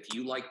shit. If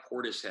you like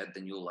Portishead,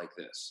 then you'll like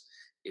this.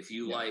 If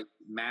you like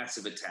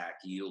Massive Attack,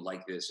 you'll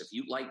like this. If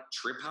you like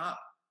trip hop,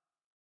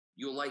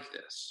 you'll like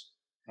this.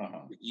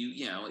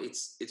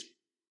 It's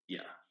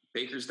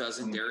Baker's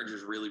Dozen.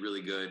 Derringer's really,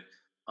 really good.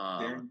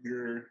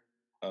 Derringer,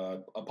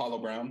 Apollo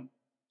Brown.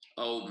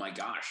 Oh my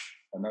gosh.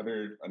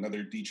 Another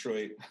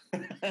Detroit,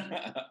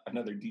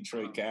 another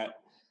Detroit cat.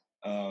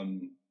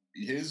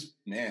 His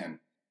man.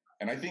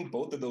 And I think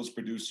both of those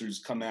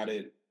producers come at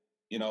it,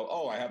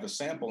 I have a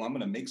sample, I'm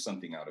going to make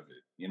something out of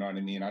it. You know what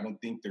I mean? I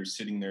don't think they're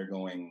sitting there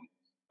going,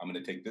 I'm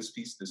going to take this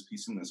piece,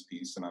 and this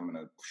piece, and I'm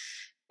going to,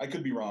 I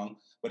could be wrong,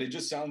 but it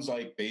just sounds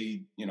like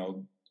they,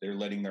 they're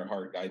letting their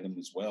heart guide them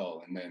as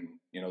well. And then,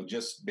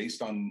 just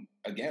based on,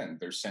 again,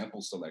 their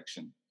sample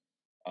selection,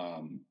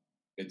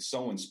 it's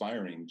so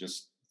inspiring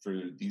just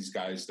for these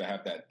guys to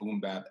have that boom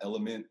bap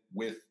element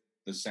with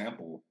the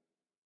sample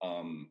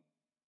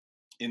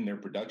in their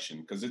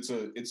production. Cause it's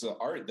a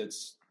art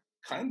that's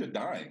kind of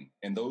dying,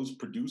 and those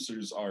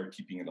producers are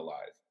keeping it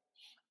alive.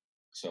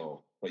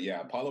 So, but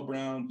yeah, Apollo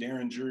Brown,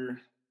 Derringer,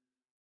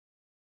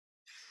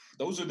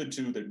 those are the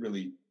two that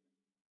really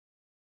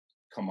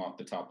come off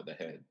the top of the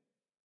head.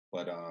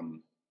 But I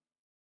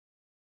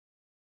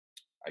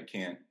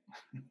can't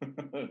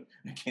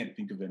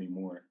think of any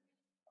more.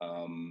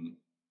 And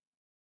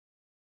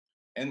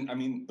I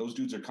mean, those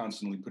dudes are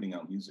constantly putting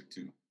out music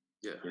too.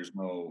 Yeah. There's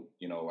no,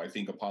 I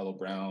think Apollo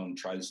Brown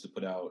tries to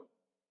put out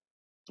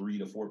 3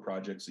 to 4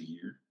 projects a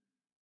year.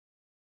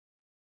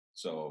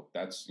 So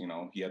that's,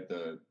 he had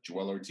the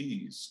Joel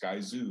Ortiz, Sky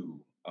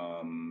Zoo.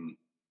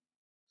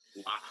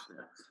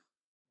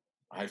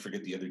 I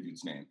forget the other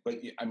dude's name, but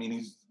I mean,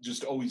 he's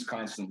just always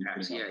constantly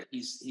putting out.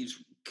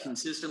 He's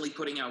consistently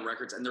putting out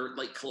records, and they're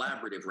like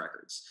collaborative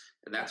records,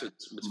 and that's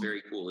what's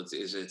very cool. It's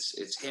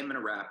him and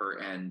a rapper,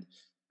 and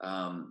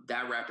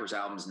that rapper's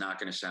album is not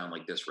going to sound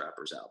like this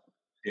rapper's album.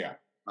 Yeah.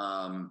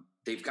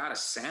 They've got a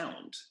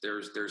sound.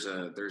 There's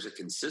a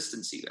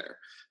consistency there.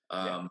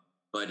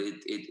 But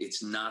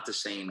it's not the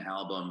same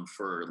album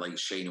for like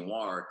Che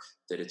Noir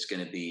that it's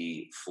going to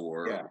be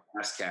for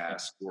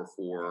Cast or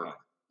for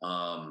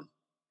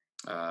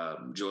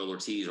Joel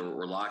Ortiz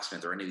or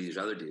Locksmith or any of these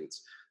other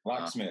dudes.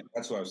 Locksmith,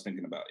 that's what I was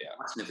thinking about. Yeah,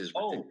 Locksmith is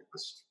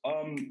ridiculous.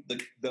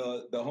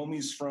 The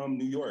homies from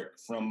New York,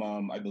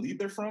 from I believe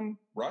they're from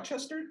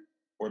Rochester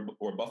or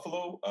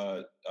Buffalo.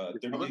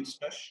 38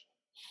 Special.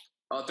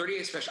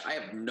 38 Special. I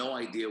have no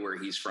idea where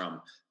he's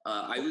from.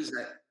 I was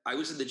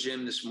at the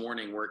gym this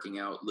morning working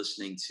out,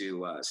 listening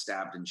to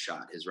Stabbed and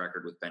Shot, his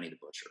record with Benny the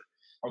Butcher.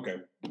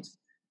 Okay.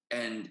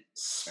 And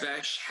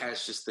Spesh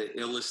has just the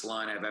illest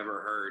line I've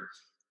ever heard.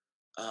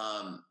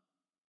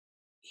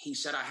 He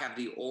said, I have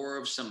the aura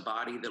of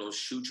somebody that'll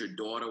shoot your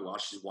daughter while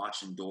she's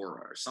watching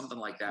Dora or something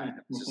like that. It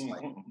was just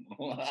like,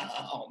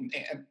 wow,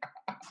 man.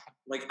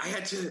 Like I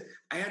had to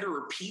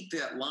repeat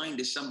that line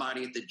to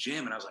somebody at the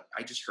gym, and I was like,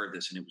 I just heard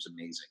this and it was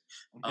amazing.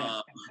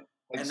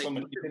 And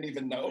someone you didn't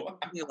even know.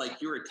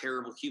 Like, you're a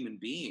terrible human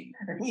being.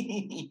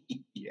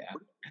 Yeah.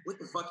 What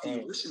the fuck do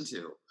you listen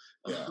to?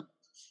 Yeah.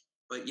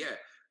 But yeah,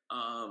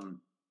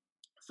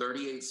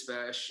 38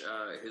 Special,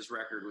 his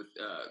record with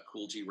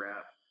Cool G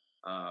Rap,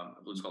 I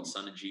believe it's called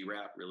Son of G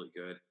Rap, really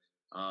good.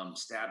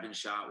 Stabbed and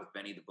Shot with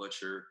Benny the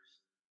Butcher.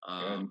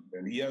 And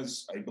he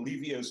has, I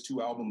believe he has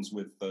 2 albums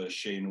with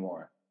Che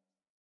Noir.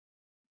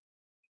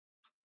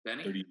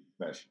 Benny? 38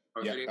 Special.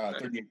 Oh, yeah,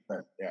 38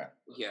 Special, yeah.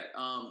 Yeah,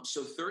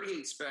 so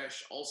 38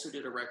 Special also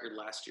did a record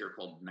last year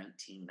called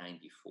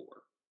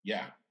 1994.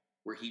 Yeah.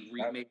 Where he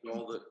remade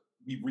all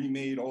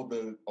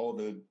the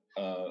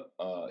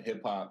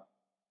hip hop,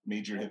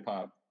 major hip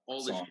hop.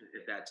 All the shit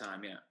at that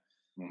time, yeah.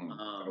 Mm-hmm.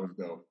 That was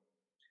dope.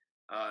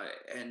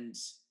 And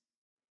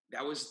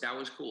that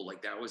was cool.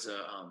 Like that was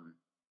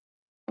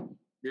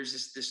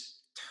there's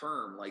this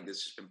term like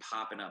this has been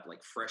popping up,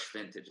 like fresh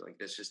vintage. Like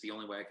that's just the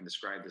only way I can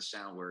describe this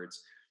sound, where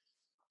it's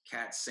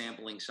cats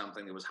sampling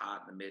something that was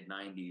hot in the mid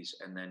 90s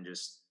and then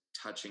just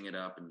touching it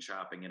up and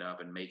chopping it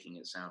up and making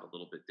it sound a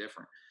little bit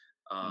different.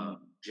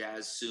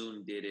 Jazz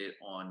Soon did it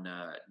on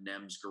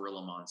Nem's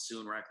Gorilla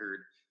Monsoon record,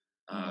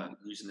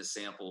 using the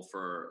sample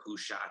for Who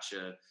Shot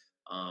Ya.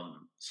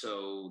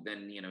 So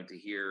then, to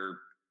hear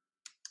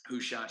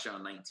Who Shot Ya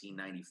in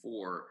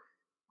 1994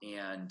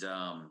 and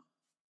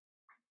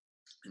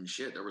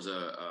shit, there was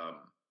a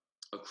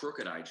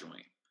Crooked Eye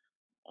joint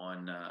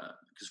on,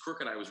 because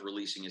Crooked Eye was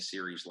releasing a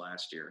series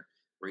last year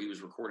where he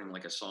was recording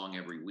like a song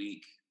every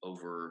week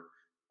over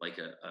like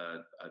a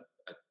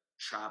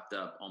chopped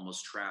up,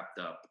 almost trapped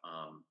up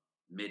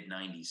mid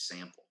 90s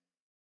sample.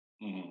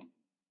 Mm-hmm.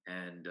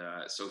 And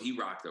so he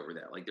rocked over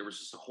that. Like there was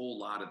just a whole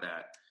lot of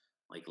that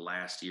like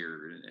last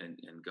year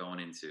and going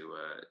into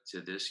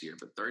to this year.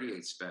 But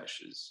 38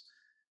 Special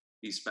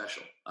he's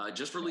special.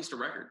 Just released a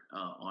record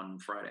on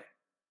Friday.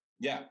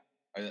 Yeah.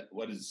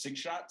 What is it, 6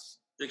 shots?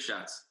 6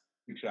 shots.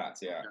 6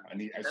 shots, yeah.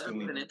 I still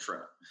need an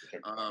intro.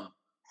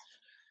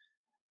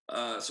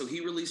 So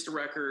he released a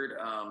record.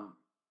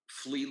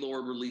 Flea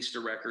Lord released a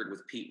record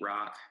with Pete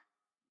Rock.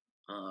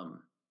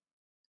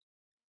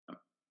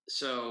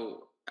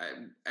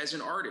 As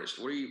an artist,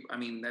 what are you? I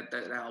mean, that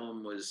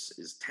album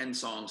is 10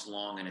 songs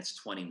long and it's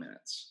 20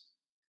 minutes.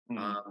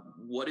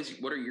 Mm-hmm. What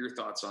are your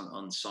thoughts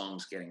on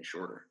songs getting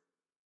shorter?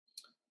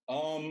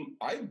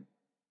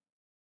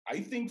 I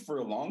think for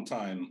a long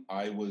time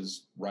I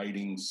was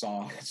writing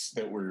songs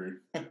that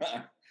were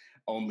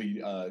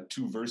only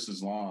 2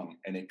 verses long,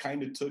 and it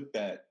kind of took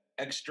that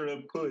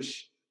extra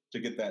push to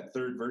get that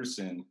third verse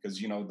in, because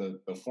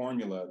the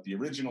formula, the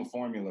original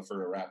formula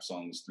for a rap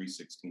song is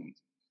 3/16.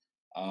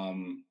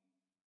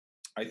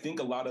 I think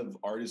a lot of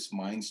artists'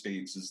 mind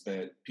states is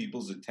that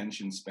people's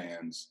attention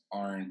spans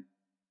aren't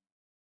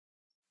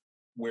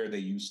where they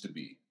used to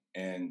be.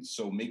 And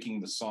so making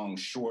the song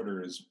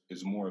shorter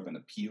is more of an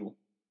appeal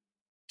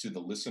to the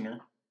listener.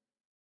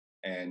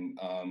 And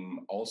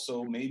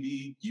also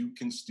maybe you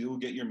can still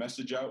get your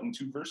message out in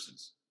 2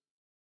 verses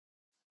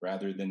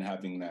rather than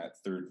having that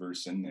third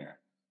verse in there.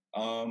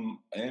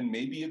 And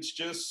maybe it's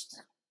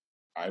just,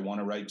 I want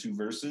to write 2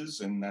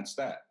 verses and that's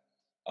that.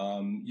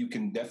 You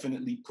can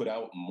definitely put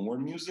out more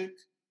music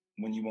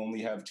when you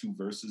only have 2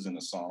 verses in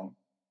a song.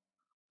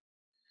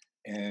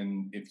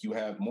 And if you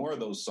have more of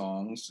those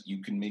songs,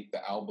 you can make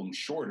the album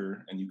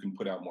shorter and you can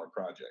put out more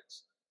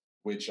projects,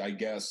 which I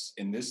guess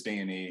in this day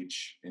and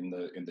age, in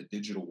the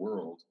digital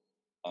world,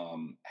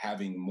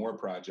 having more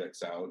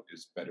projects out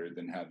is better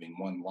than having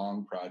one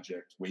long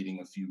project,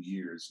 waiting a few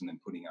years and then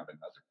putting out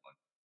another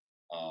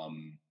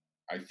one.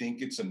 I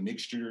think it's a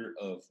mixture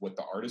of what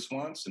the artist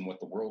wants and what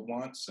the world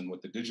wants and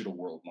what the digital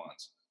world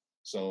wants.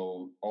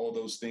 So all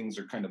those things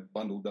are kind of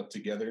bundled up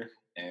together,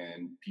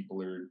 and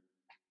people are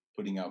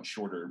putting out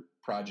shorter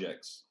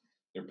projects.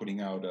 They're putting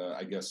out,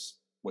 I guess,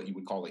 what you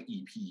would call an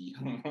EP.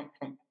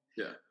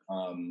 Yeah.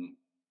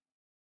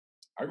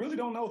 I really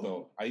don't know,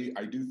 though.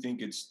 I do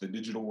think it's the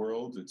digital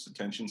world, it's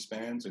attention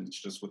spans, and it's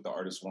just what the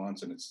artist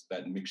wants, and it's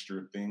that mixture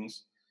of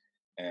things.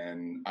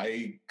 And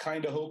I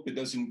kind of hope it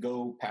doesn't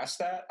go past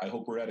that. I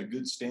hope we're at a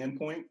good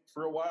standpoint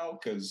for a while,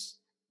 because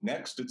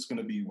next it's going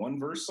to be 1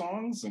 verse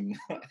songs. And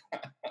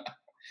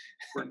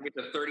we're going to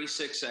get to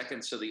 36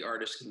 seconds so the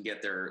artist can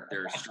get their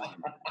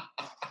stream.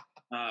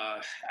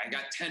 I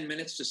got 10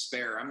 minutes to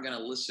spare. I'm going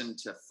to listen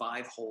to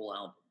 5 whole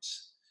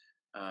albums.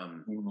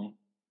 Mm-hmm.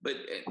 But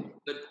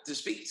to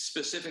speak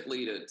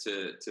specifically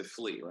to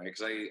Flea, right?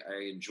 Because I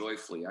enjoy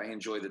Flea. I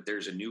enjoy that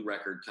there's a new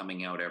record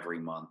coming out every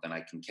month, and I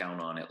can count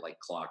on it like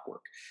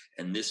clockwork.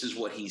 And this is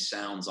what he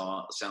sounds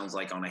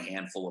like on a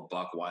handful of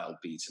Buck Wild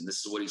beats, and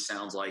this is what he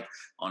sounds like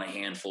on a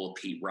handful of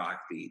Pete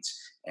Rock beats,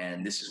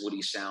 and this is what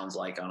he sounds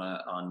like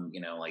on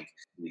like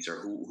these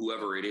or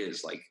whoever it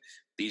is. Like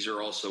these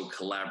are also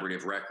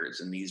collaborative records,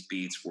 and these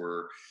beats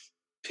were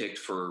picked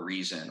for a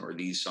reason, or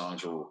these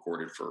songs were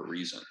recorded for a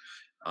reason.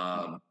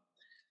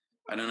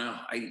 I don't know.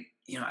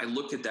 I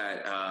looked at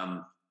that. I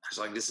was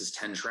like, this is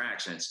 10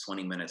 tracks and it's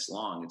 20 minutes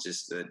long. It's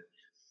just that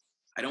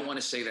I don't want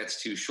to say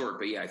that's too short,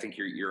 but yeah, I think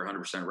you're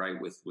 100% right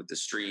with the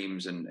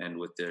streams and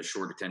with the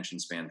short attention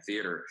span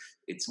theater.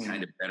 It's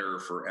kind of better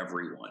for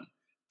everyone.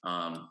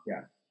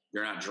 Yeah.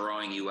 They're not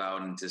drawing you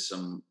out into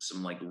some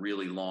like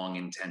really long,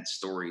 intense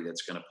story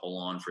that's going to pull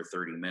on for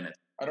 30 minutes.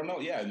 I don't know.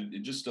 Yeah.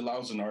 It just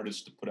allows an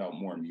artist to put out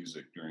more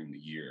music during the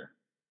year.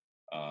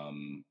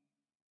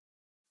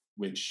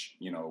 Which,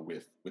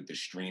 with the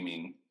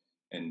streaming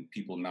and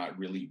people not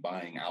really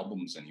buying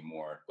albums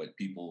anymore, but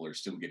people are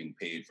still getting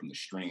paid from the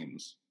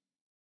streams.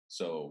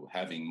 So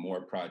having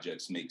more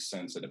projects makes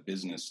sense at a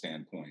business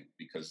standpoint,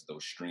 because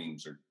those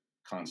streams are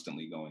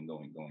constantly going,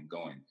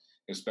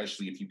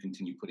 especially if you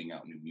continue putting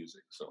out new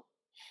music. So.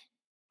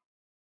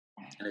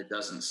 And it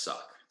doesn't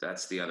suck.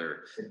 That's the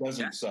other. It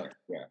doesn't suck.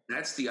 Yeah.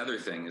 That's the other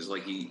thing is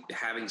like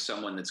having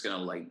someone that's going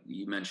to, like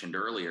you mentioned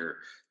earlier,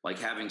 like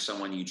having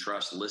someone you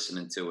trust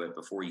listening to it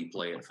before you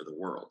play it for the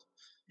world.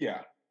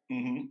 Yeah.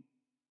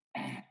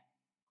 Mm-hmm.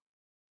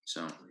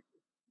 So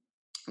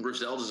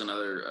Griselda's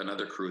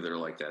another crew that are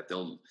like that.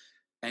 They'll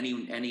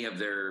any of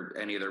their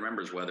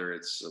members, whether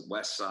it's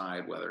West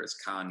Side, whether it's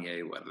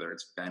Kanye, whether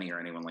it's Benny or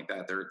anyone like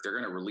that, they're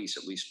going to release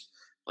at least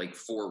like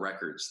 4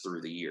 records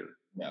through the year.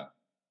 Yeah.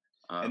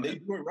 And they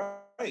do it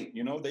right.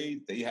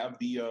 They have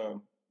the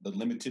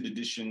limited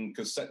edition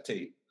cassette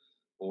tape,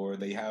 or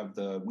they have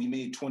we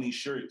made 20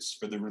 shirts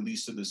for the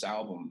release of this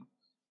album,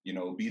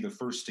 be the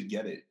first to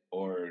get it,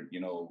 or,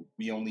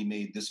 we only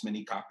made this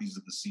many copies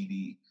of the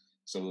CD.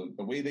 So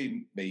the way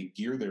they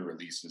gear their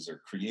releases are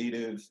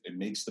creative. It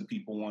makes the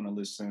people want to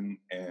listen.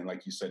 And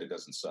like you said, it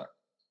doesn't suck.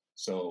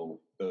 So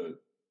the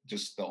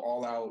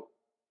all out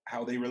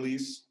how they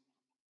release,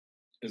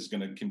 is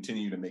going to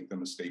continue to make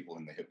them a staple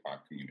in the hip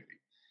hop community.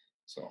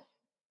 So.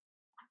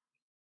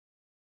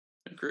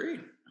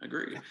 Agreed. I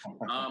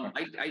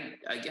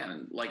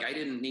again, like, I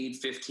didn't need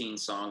 15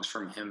 songs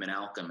from him and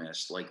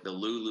Alchemist. Like, the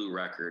Lulu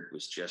record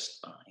was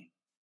just fine.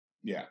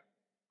 Yeah.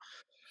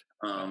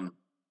 And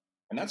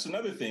that's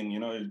another thing,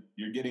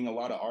 you're getting a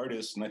lot of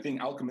artists, and I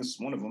think Alchemist is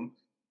one of them.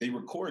 They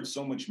record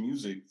so much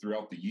music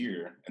throughout the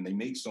year, and they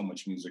make so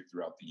much music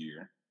throughout the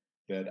year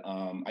that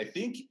I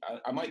think,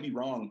 I might be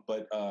wrong,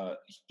 but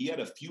he had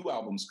a few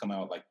albums come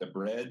out, like the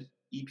Bread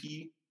EP.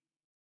 It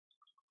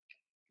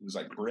was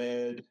like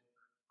Bread.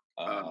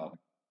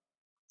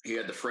 He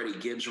had the Freddie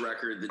Gibbs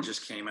record that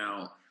just came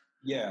out.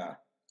 Yeah.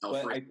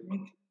 But I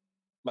think,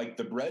 like,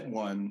 the Bread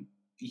one,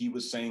 he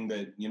was saying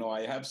that,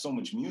 I have so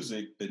much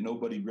music that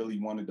nobody really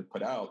wanted to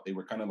put out. They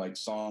were kind of like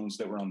songs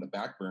that were on the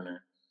back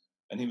burner.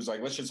 And he was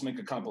like, let's just make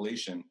a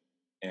compilation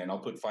and I'll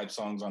put 5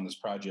 songs on this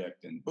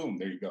project, and boom,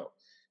 there you go.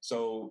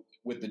 So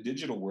with the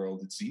digital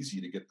world, it's easy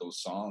to get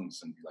those songs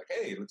and be like,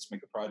 hey, let's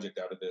make a project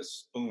out of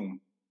this. Boom,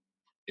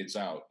 it's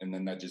out. And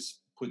then that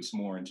just puts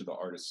more into the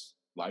artist's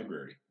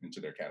library, into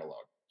their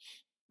catalog.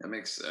 That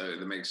makes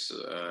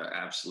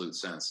absolute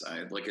sense.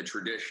 Like a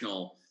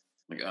traditional,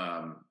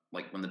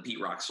 like when the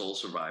Pete Rock Soul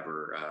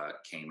Survivor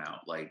came out,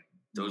 like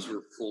those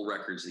were full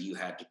records that you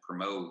had to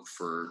promote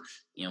for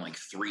like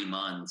 3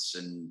 months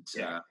and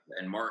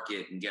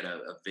market and get a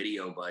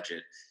video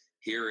budget.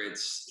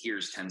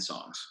 Here's 10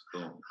 songs,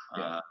 boom,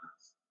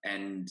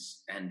 and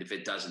if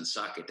it doesn't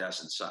suck, it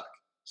doesn't suck.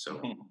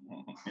 So.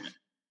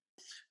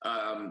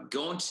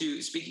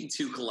 Speaking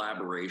to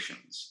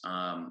collaborations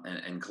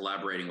and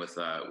collaborating with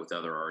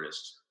other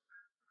artists,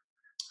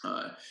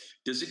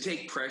 does it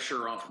take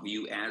pressure off of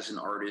you as an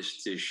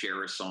artist to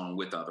share a song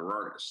with other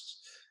artists?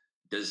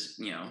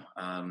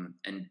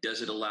 And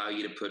does it allow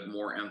you to put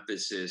more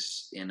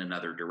emphasis in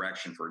another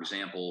direction? For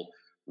example,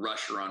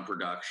 Rusher on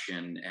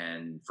production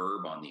and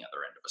Verb on the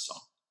other end of a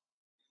song.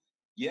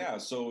 Yeah.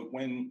 So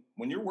when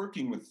you're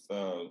working with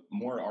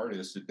more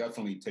artists, it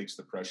definitely takes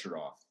the pressure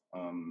off.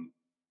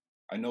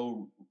 I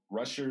know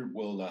Rusher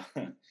will,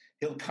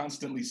 he'll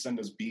constantly send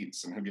us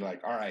beats, and he'll be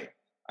like, all right,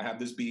 I have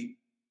this beat.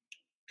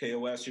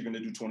 KOS, you're going to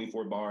do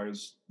 24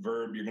 bars.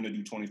 Verb, you're going to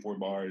do 24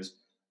 bars.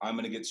 I'm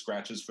going to get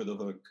scratches for the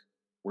hook.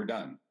 We're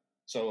done.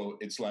 So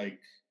it's like,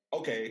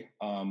 okay,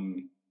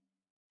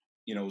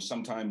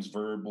 sometimes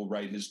Verb will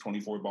write his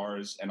 24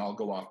 bars and I'll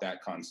go off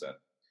that concept.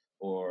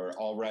 Or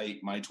I'll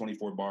write my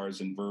 24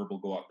 bars and Verb will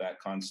go off that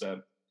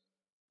concept.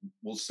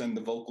 We'll send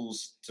the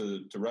vocals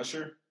to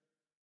Rusher.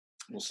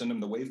 We'll send him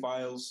the WAV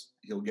files.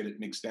 He'll get it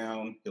mixed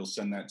down. He'll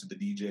send that to the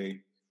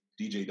DJ.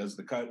 DJ does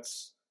the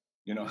cuts.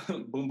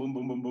 Boom, boom,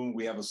 boom, boom, boom.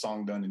 We have a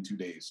song done in 2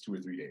 days, 2 or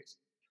 3 days.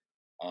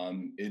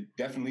 It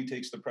definitely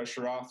takes the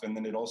pressure off, and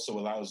then it also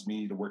allows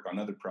me to work on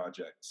other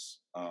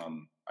projects.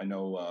 I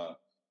know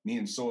me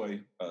and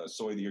Soy,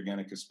 the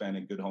Organic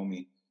Hispanic, good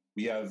homie,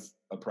 we have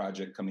a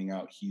project coming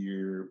out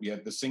here. We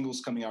have the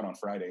singles coming out on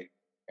Friday,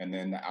 and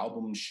then the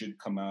album should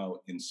come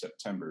out in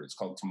September. It's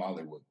called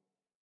Tamalewood.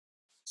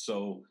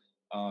 So,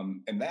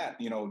 and that,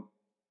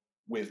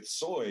 with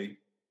Soy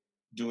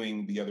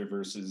doing the other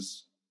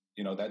verses,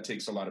 that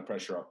takes a lot of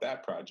pressure off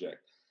that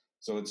project.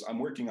 So I'm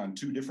working on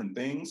 2 different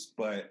things,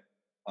 but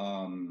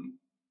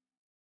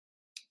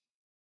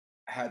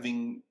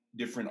having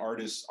different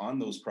artists on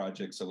those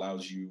projects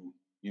allows you,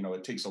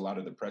 it takes a lot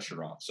of the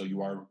pressure off. So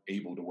you are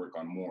able to work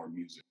on more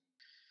music.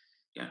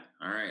 Yeah.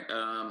 All right.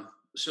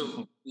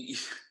 So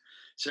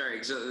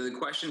sorry. So the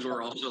questions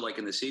were also like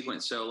in the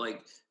sequence. So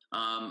like,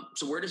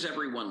 so where does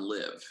everyone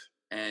live?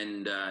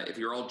 And if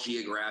you're all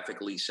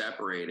geographically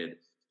separated,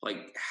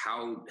 like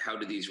how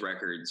do these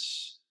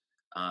records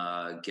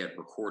get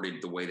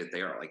recorded the way that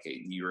they are? Like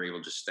you're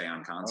able to stay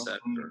on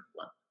concept or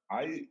what?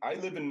 I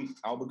live in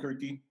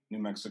Albuquerque, New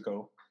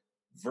Mexico.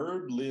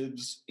 Verb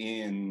lives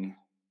in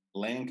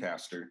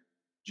Lancaster,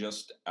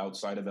 just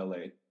outside of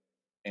LA.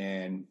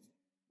 And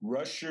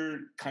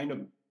Rusher kind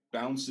of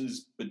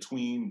bounces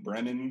between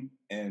Brennan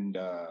and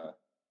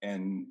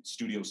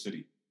Studio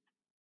City,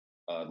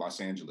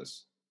 Los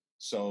Angeles.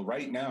 So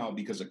right now,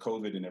 because of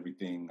COVID and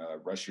everything,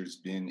 Rusher's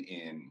been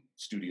in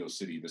Studio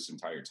City this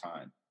entire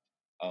time.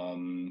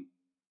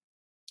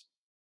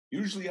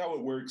 Usually how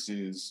it works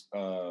is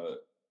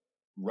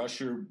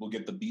Rusher will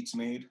get the beats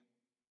made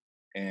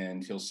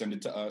and he'll send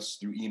it to us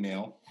through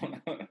email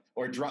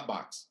or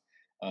Dropbox.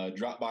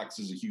 Dropbox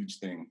is a huge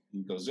thing.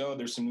 He goes,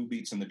 there's some new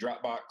beats in the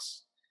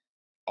Dropbox.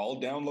 I'll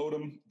download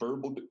them,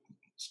 verbal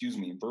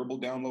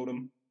download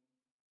them.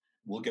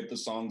 We'll get the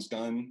songs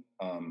done.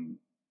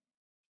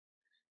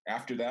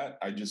 After that,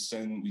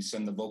 we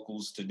send the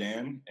vocals to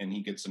Dan and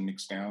he gets them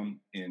mixed down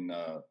in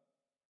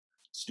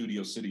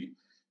Studio City.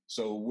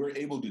 So we're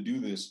able to do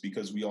this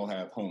because we all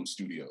have home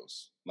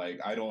studios. Like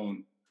I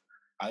don't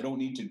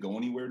need to go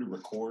anywhere to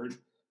record.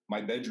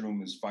 My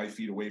bedroom is 5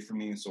 feet away from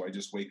me. So I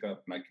just wake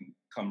up and I can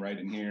come right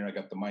in here. I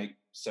got the mic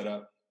set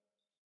up.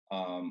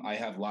 I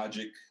have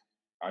Logic.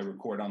 I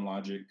record on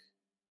Logic.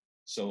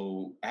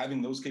 So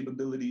having those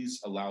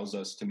capabilities allows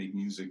us to make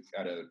music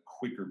at a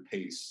quicker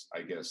pace,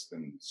 I guess,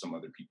 than some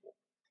other people.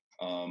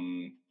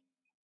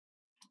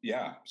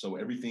 Yeah, so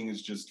everything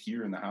is just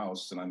here in the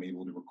house, and I'm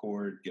able to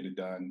record, get it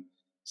done,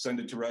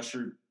 send it to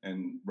Rusher,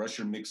 and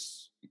Rusher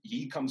mix.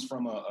 He comes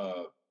from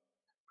a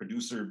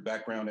producer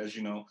background, as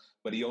you know,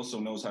 but he also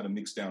knows how to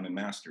mix down and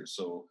master.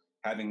 So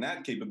having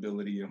that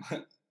capability,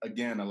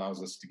 again,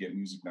 allows us to get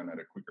music done at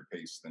a quicker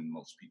pace than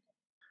most people.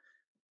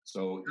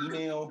 So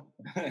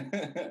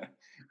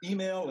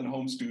email and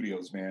home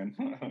studios, man.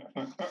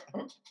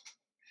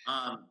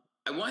 I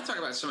want to talk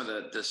about some of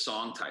the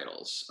song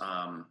titles.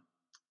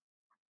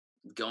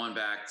 Going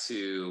back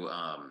to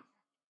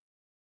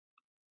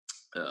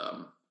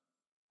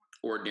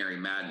Ordinary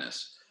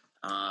Madness,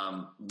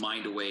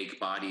 Mind Awake,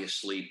 Body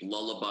Asleep,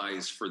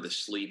 Lullabies for the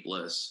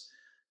Sleepless.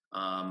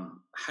 How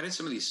did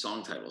some of these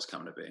song titles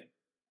come to be?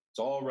 It's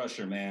all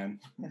Rusher, man.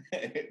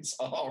 It's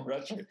all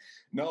Rusher.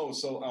 No,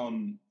 so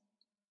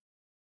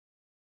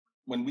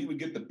when we would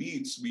get the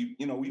beats, we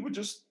would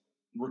just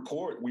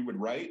record. We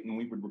would write and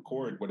we would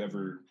record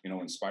whatever,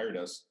 inspired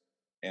us.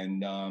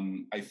 And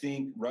I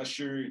think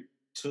Rusher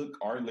took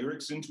our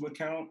lyrics into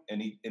account,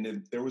 and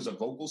if there was a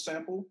vocal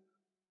sample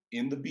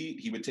in the beat,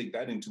 he would take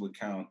that into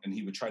account, and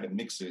he would try to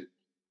mix it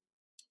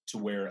to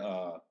where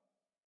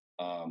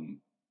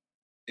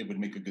it would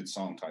make a good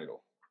song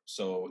title.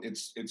 So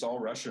it's all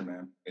Rusher,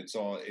 man.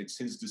 It's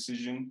his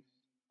decision.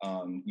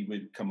 He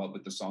would come up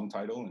with the song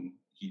title, and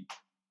he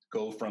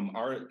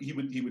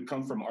would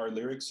come from our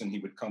lyrics, and he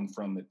would come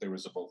from if there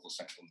was a vocal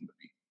sample in the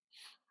beat.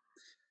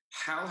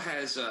 How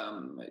has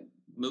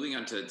moving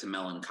on to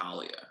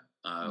Melancholia,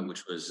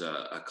 which was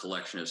a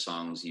collection of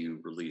songs you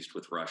released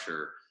with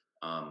Rusher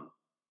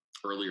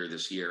earlier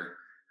this year.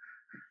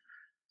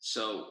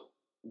 So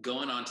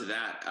going on to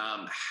that,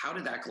 how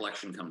did that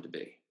collection come to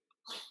be?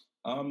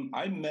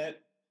 I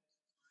met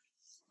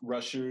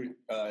Rusher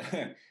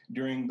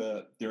during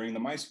the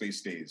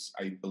MySpace days.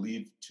 I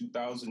believe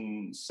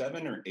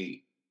 2007 or 8.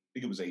 I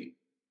think it was 8.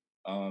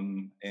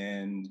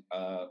 And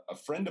a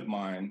friend of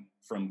mine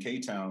from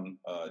K-Town,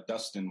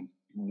 Dustin,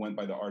 who went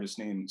by the artist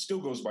name, still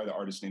goes by the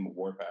artist name of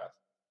Warpath.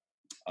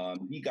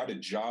 He got a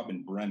job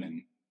in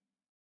Bremen.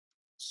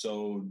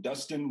 So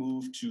Dustin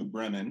moved to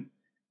Bremen,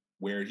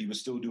 where he was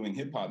still doing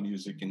hip hop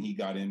music, and he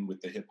got in with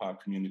the hip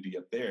hop community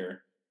up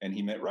there, and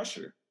he met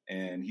Rusher,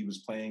 and he was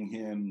playing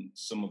him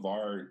some of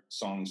our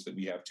songs that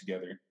we have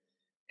together.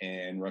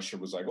 And Rusher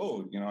was like,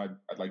 "Oh,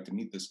 I'd like to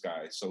meet this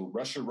guy." So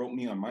Rusher wrote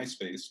me on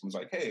MySpace and was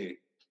like, "Hey,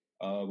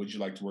 would you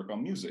like to work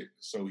on music?"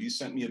 So he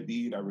sent me a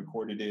beat, I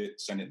recorded it,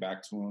 sent it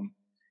back to him.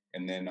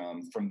 And then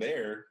from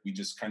there, we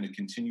just kind of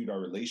continued our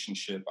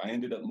relationship. I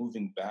ended up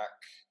moving back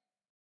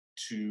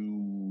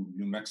to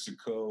New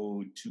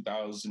Mexico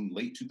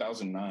late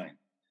 2009.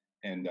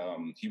 And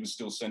he was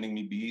still sending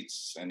me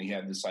beats, and he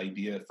had this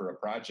idea for a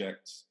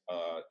project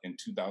in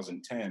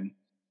 2010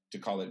 to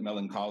call it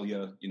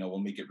Melancholia. We'll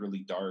make it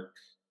really dark.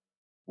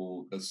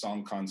 The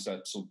song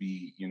concepts will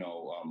be,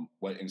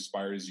 what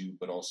inspires you,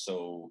 but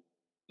also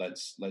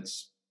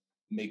let's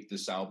make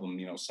this album,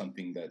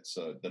 something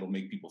that'll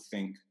make people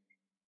think,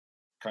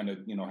 kind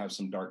of, have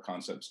some dark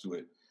concepts to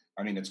it.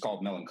 I mean, it's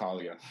called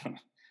Melancholia.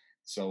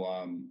 So,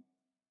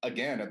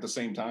 again, at the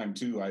same time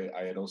too,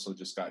 I had also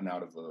just gotten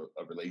out of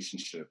a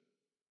relationship.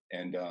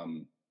 And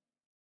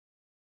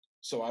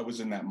so I was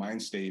in that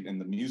mind state, and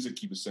the music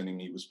he was sending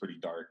me was pretty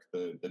dark.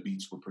 The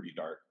beats were pretty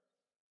dark.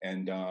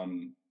 And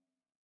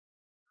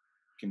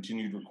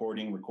continued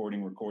recording.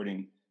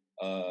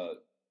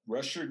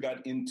 Rusher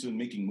got into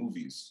making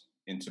movies,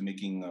 into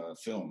making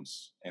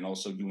films, and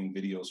also doing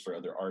videos for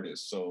other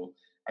artists. So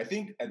I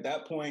think at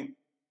that point,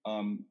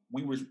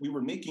 we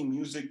were making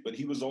music, but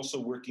he was also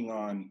working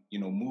on,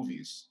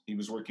 movies. He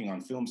was working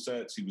on film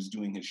sets. He was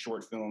doing his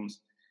short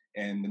films,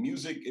 and the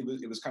music, it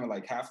was kind of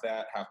like half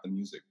that, half the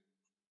music.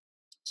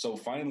 So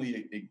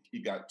finally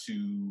it got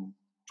to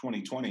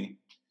 2020,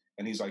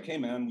 and he's like, "Hey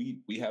man,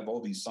 we have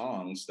all these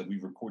songs that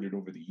we've recorded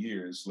over the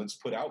years. Let's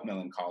put out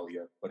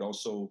Melancholia, but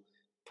also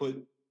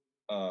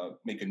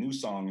make a new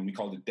song," and we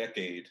called it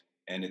Decade,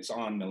 and it's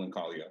on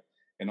Melancholia,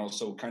 and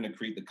also kind of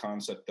create the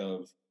concept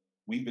of,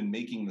 we've been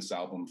making this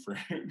album for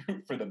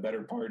for the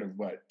better part of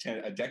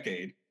a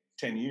decade,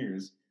 10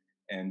 years.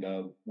 And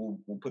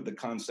we'll put the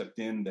concept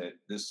in that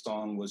this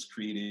song was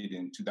created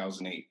in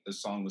 2008.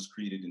 This song was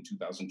created in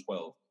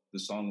 2012.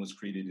 This song was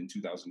created in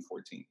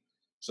 2014.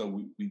 So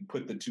we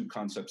put the two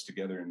concepts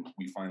together, and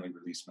we finally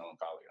released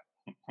Melancholia.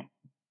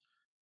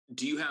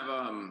 Do you have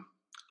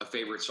a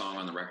favorite song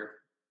on the record?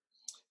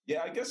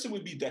 Yeah, I guess it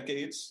would be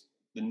Decades,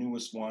 the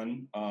newest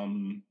one.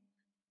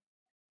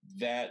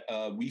 That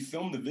we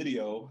filmed the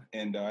video,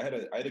 and I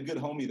had a good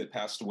homie that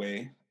passed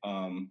away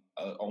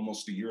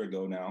almost a year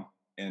ago now,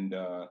 and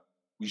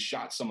we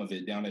shot some of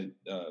it down at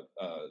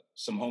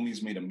some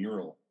homies made a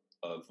mural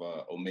of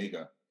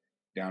Omega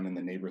down in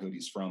the neighborhood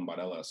he's from,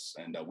 Barelas,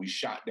 and we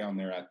shot down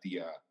there at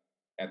the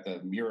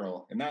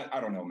mural. And that, I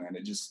don't know, man,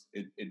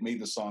 it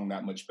made the song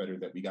that much better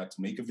that we got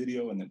to make a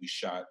video and then we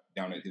shot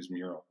down at his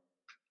mural.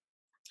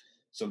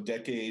 So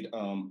Decade,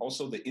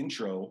 also the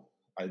intro,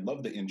 I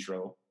love the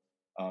intro.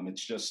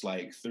 It's just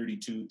like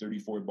 32,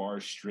 34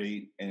 bars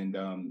straight. And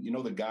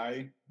the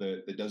guy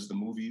that does the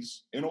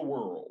movies, In a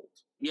World.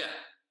 Yeah.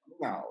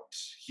 Out.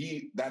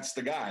 That's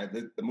the guy,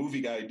 the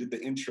movie guy did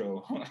the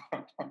intro.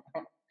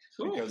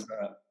 Cool. Because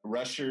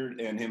Rusher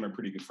and him are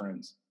pretty good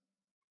friends.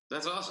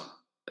 That's awesome.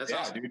 That's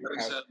awesome. Dude,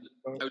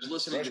 I was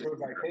listening Rusher was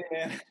like, hey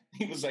man,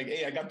 he was like,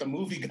 hey, I got the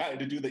movie guy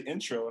to do the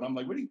intro. And I'm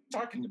like, what are you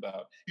talking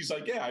about? He's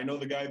like, yeah, I know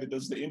the guy that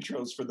does the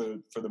intros for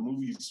the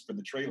movies, for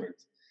the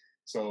trailers.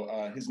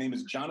 So his name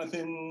is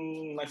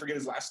Jonathan, I forget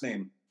his last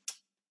name.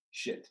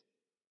 Shit.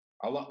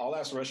 I'll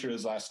ask Rusher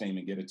his last name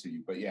and get it to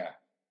you. But yeah.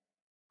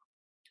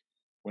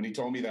 When he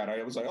told me that,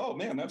 I was like, oh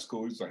man, that's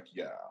cool. He's like,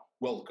 yeah,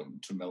 welcome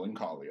to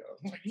Melancholia.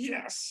 I'm like,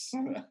 yes.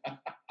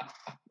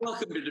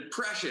 Welcome to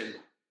depression.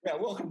 Yeah,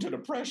 welcome to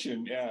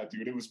depression. Yeah,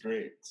 dude, it was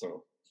great.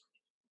 So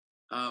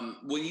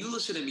when you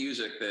listen to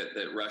music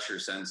that Rusher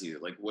sends you,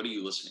 like, what are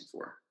you listening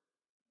for?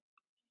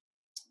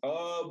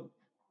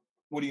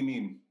 What do you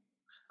mean?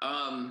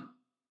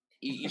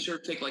 You sort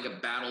of take like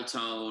a battle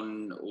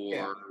tone,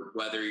 or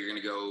whether you're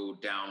going to go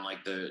down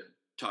like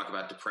talk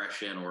about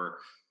depression or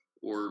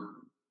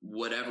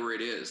whatever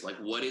it is. Like,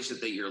 what is it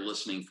that you're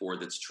listening for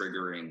that's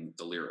triggering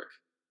the lyric?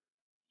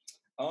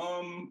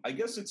 I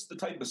guess it's the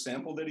type of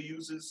sample that he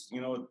uses.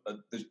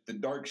 The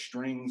dark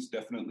strings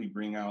definitely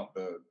bring out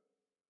the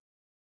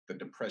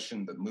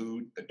depression, the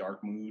mood, the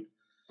dark mood.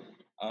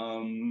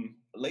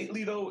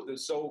 Lately though,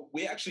 so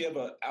we actually have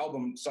an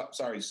album,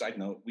 side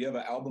note, we have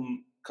an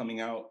album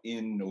coming out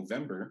in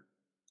November,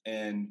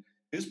 and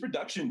his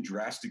production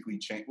drastically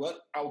changed. Well,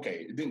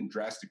 okay, it didn't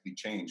drastically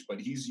change, but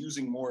he's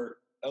using more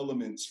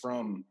elements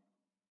from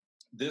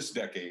this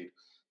decade,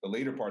 the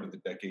later part of the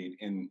decade,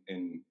 in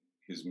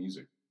his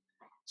music.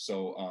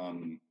 So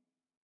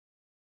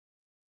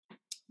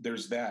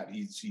there's that.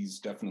 He's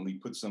definitely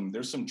put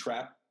there's some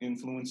trap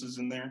influences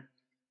in there,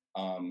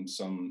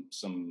 some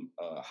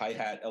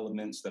hi-hat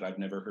elements that I've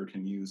never heard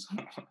him use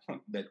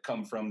that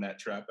come from that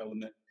trap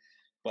element.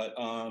 But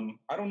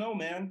I don't know,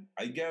 man.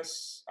 I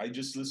guess I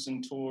just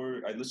listen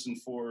for,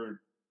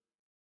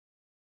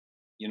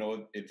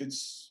 if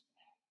it's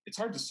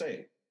hard to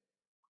say.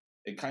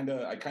 I kind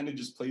of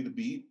just play the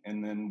beat,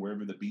 and then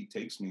wherever the beat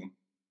takes me,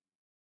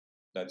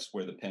 that's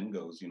where the pen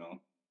goes,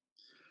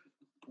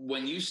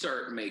 When you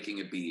start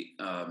making a beat,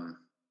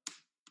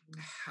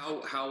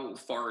 how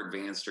far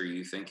advanced are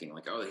you thinking?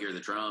 Like, oh, here are the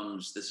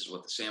drums, this is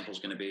what the sample's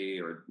going to be,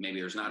 or maybe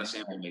there's not a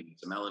sample, maybe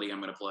it's a melody I'm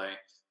going to play.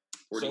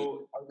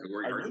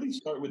 I really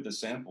start with the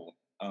sample.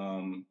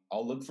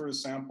 I'll look for a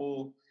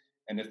sample,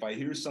 and if I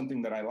hear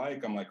something that I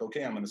like, I'm like,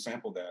 okay, I'm going to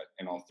sample that,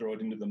 and I'll throw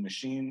it into the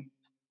machine.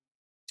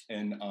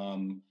 And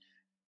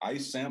I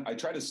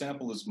try to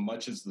sample as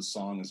much as the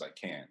song as I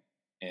can.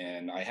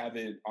 And I have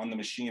it on the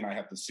machine. I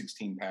have the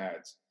 16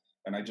 pads,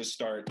 and I just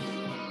start.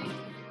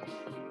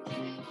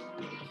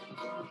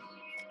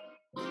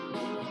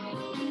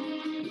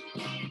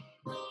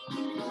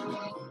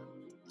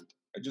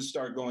 I just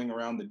start going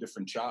around the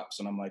different chops,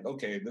 and I'm like,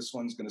 okay, this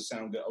one's going to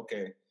sound good.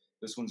 Okay,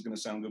 this one's going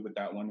to sound good with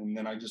that one. And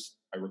then I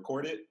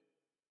record it.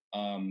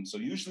 So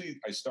usually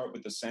I start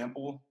with the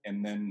sample,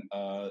 and then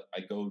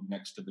I go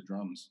next to the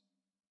drums.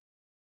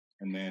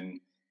 And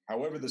then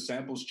however the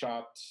sample's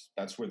chopped,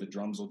 that's where the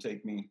drums will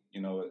take me.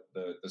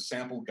 The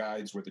sample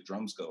guides where the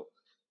drums go.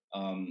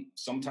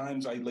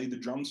 Sometimes I lay the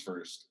drums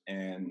first,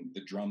 and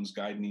the drums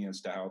guide me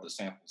as to how the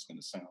sample's going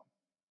to sound.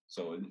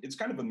 So it's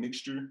kind of a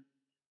mixture.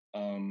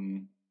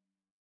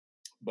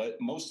 But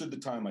most of the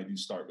time I do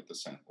start with the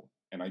sample,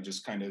 and I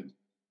just kind of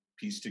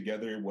piece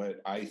together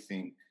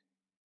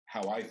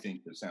how I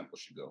think the sample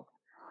should go.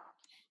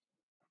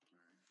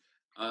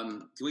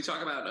 Can we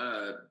talk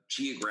about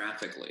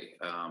geographically?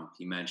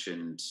 You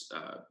mentioned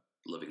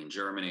living in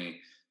Germany,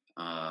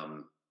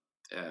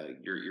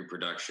 your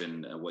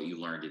production, what you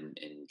learned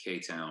in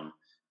K-Town,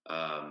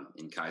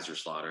 in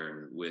Kaiserslautern,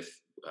 and with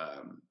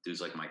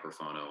dudes like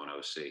Microphono and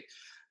OC.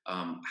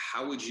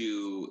 How would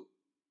you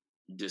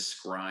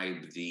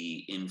describe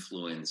the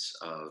influence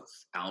of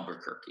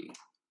Albuquerque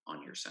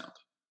on your sound?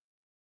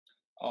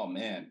 Oh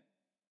man,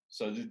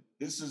 so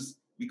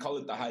we call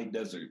it the high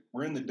desert.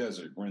 We're in the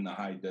desert. We're in the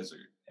high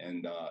desert,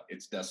 and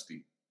it's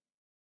dusty.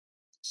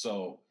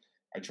 So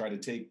I try to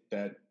take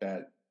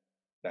that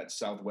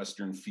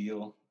southwestern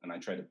feel, and I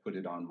try to put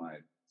it on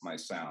my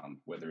sound.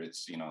 Whether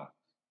it's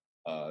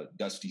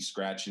dusty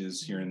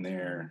scratches here and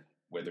there,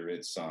 whether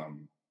it's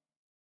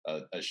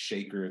a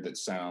shaker that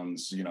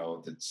sounds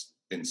that's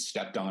been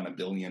stepped on a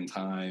billion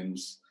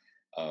times,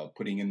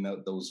 putting in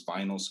those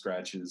vinyl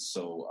scratches.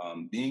 So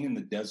being in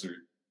the desert.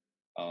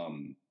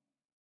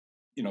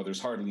 There's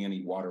hardly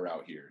any water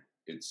out here.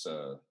 It's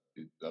a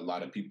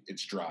lot of people.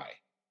 It's dry,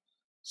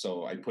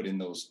 so I put in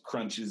those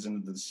crunches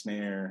into the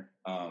snare.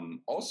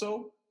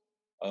 Also,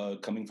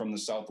 coming from the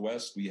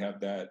Southwest, we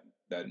have that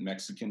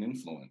Mexican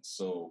influence.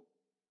 So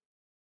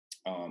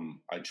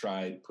I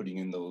tried putting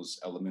in those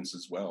elements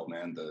as well.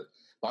 Man,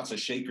 lots of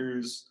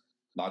shakers,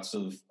 lots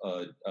of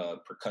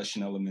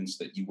percussion elements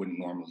that you wouldn't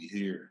normally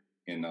hear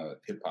in a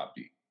hip hop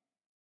beat.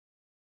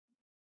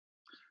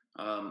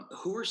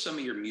 Who are some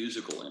of your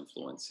musical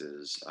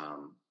influences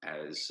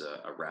as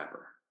a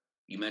rapper?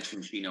 You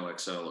mentioned Chino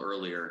XL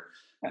earlier.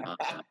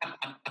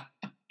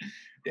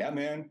 Yeah,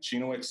 man,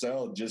 Chino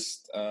XL.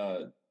 Just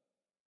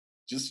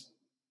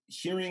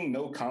hearing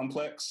No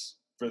Complex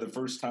for the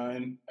first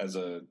time as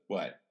a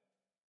what?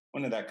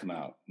 When did that come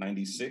out?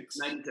 96?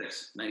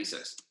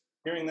 96.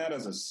 Hearing that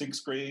as a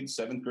 6th grade,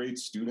 7th grade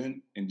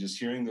student, and just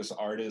hearing this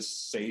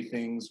artist say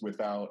things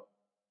without,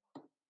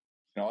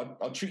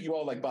 I'll treat you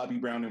all like Bobby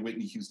Brown and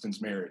Whitney Houston's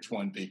marriage,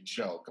 one big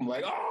joke. I'm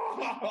like,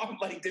 I'm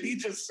like, did he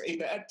just say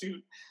that,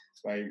 dude?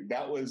 Like,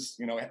 that was,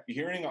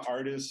 hearing an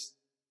artist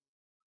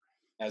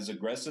as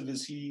aggressive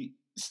as he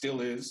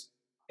still is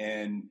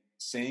and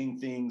saying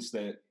things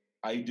that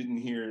I didn't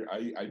hear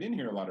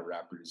a lot of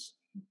rappers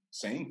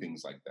saying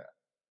things like that.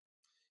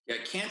 Yeah,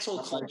 cancel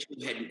culture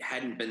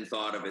hadn't been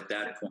thought of at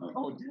that point.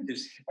 Oh, dude.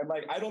 And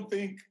like,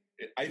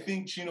 I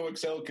think Chino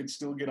XL could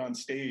still get on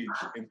stage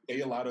and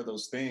say a lot of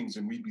those things,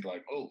 and we'd be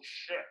like, oh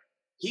shit.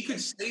 He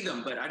could say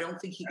them, but I don't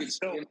think he could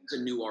say them as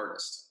a new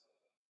artist.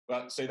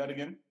 Say that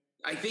again?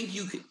 I think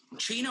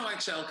Chino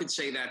XL could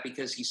say that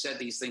because he said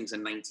these things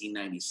in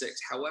 1996.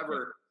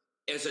 However,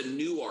 as a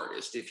new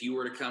artist, if you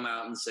were to come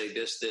out and say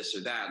this,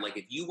 or that, like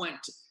if you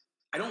went to,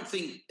 I don't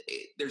think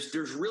there's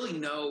really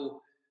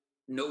no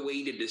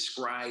way to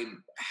describe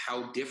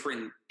how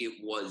different it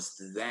was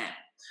then.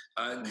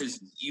 Because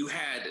you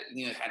had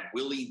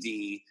Willie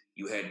D,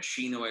 you had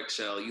Chino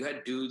XL, you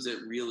had dudes that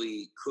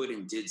really could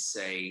and did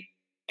say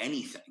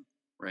anything,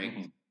 right?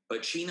 Mm-hmm.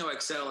 But Chino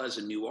XL as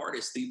a new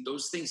artist,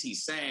 those things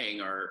he's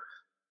saying are,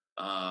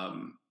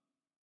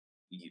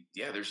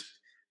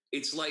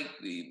 it's like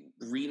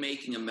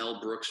remaking a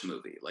Mel Brooks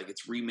movie. Like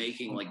it's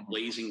remaking like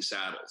Blazing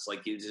Saddles.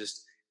 Like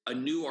a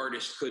new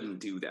artist couldn't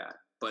do that.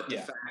 But the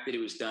fact that it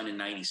was done in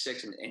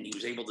 96 and he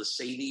was able to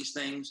say these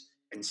things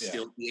and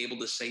still be able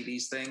to say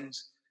these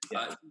things,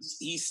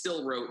 he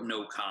still wrote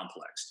No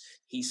Complex.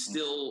 He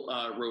still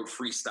wrote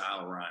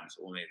freestyle rhymes.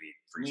 Well, maybe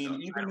freestyle.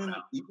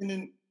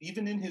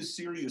 Even in his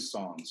serious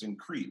songs in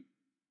Creep.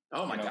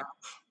 Oh my God.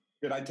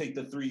 Did I take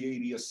the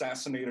 380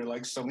 assassinator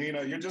like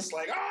Selena? You're just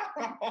like,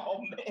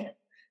 oh man.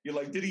 You're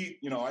like, did he,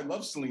 I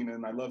love Selena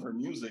and I love her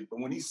music.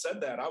 But when he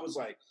said that, I was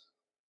like,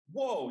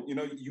 whoa,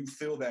 you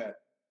feel that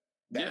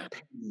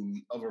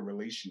pain of a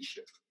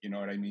relationship. You know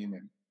what I mean?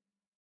 And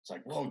it's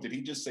like, whoa, did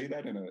he just say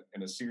that in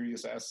a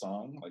serious ass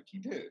song? Like he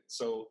did.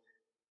 So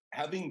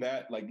having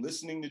that, like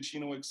listening to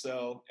Chino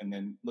XL and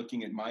then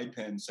looking at my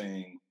pen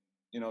saying,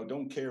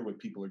 don't care what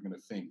people are going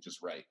to think,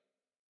 just write.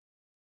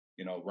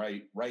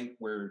 Right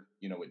where,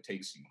 it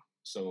takes you.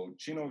 So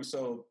Chino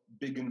XL,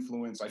 big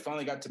influence. I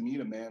finally got to meet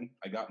him, man.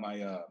 I got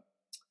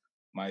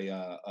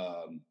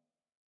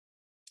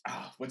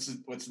what's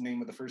the name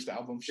of the first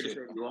album? Here to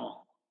Save You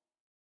All.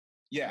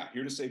 Yeah,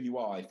 Here to Save You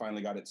All. I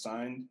finally got it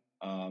signed.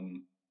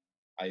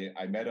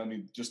 I met him.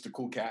 He's just a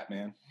cool cat,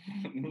 man.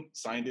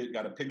 Signed it,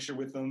 got a picture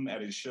with him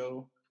at his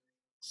show.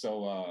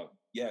 So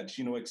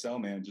Chino XL,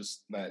 man,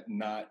 just that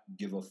not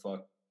give a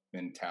fuck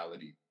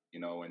mentality,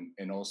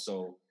 and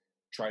also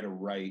try to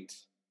write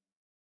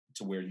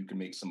to where you can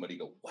make somebody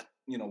go, what?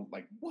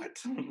 Like, what?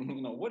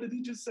 What did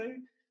he just say?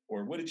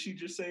 Or what did she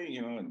just say?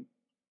 And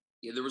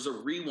there was a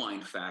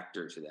rewind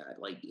factor to that.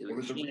 Like there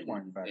was a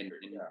rewind factor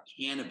in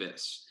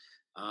Cannabis.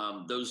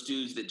 Those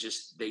dudes that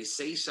they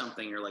say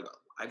something, you're like,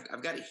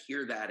 I've got to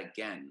hear that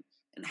again.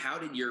 And how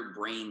did your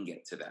brain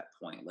get to that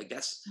point? Like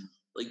that's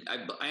like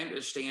I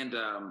understand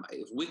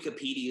if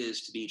Wikipedia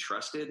is to be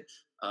trusted,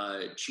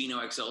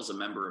 Chino XL is a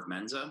member of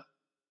Mensa.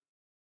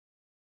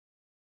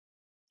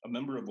 A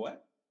member of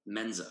what?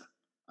 Mensa.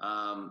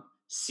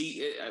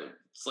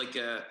 It's like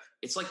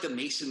the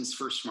Masons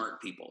for smart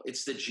people.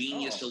 It's the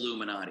genius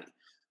Illuminati.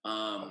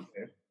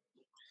 Okay.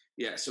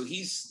 Yeah, so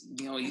he's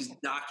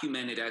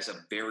documented as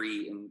a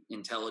very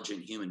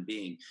intelligent human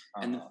being,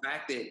 and the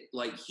fact that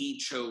like he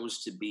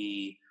chose to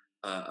be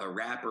a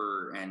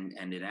rapper and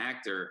an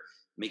actor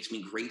makes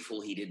me grateful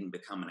he didn't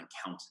become an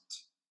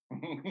accountant.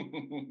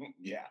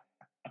 Yeah,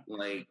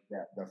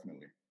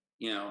 definitely.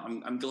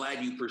 I'm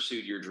glad you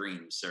pursued your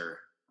dreams, sir.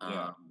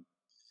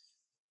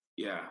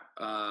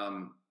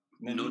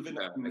 Nunca,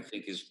 I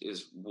think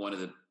is one of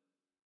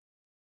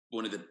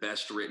the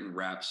best written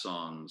rap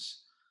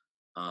songs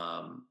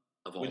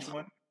of all Which time.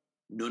 One?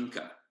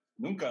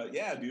 Nunca,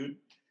 yeah, dude.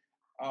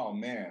 Oh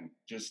man,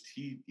 just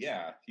he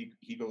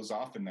goes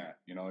off in that.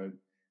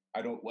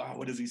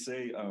 What does he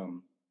say?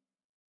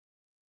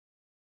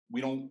 We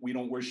don't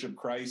worship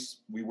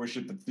Christ. We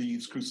worship the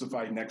thieves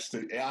crucified next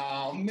to.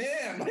 Oh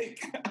man,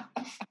 like.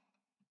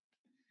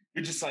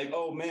 You're just like,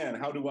 oh man,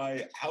 how do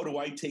I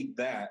take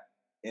that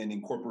and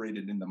incorporate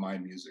it into my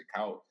music?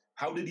 How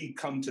did he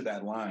come to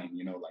that line?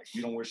 Like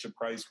we don't worship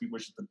Christ, we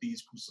worship the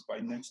thieves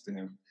crucified next to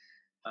him.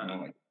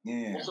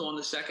 Also on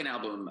the second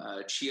album,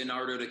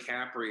 Leonardo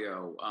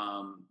DiCaprio,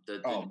 the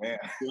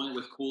going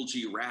with Cool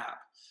G Rap.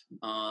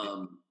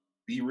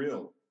 Be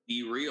Real.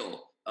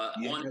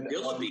 On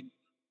Dillabeat.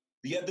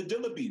 The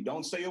Dillabeat.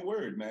 Don't say a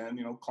word, man.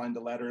 Climb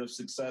the ladder of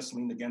success,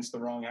 lean against the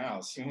wrong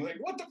house. Like,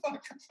 what the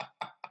fuck?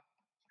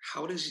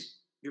 How does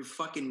your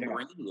fucking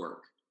brain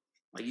work.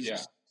 Like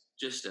he's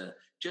just a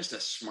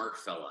smart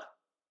fella.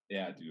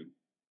 Yeah, dude.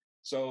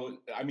 So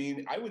I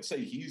mean, I would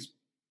say he's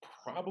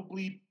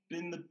probably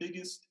been the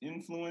biggest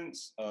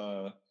influence.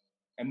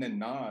 And then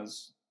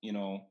Nas,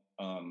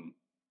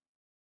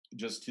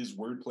 just his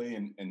wordplay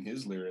and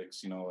his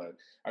lyrics.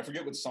 I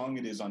forget what song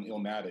it is on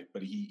Illmatic,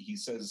 but he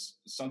says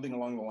something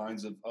along the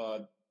lines of,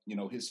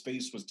 his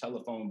face was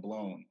telephone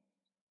blown,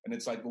 and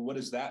it's like, well, what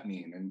does that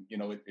mean? And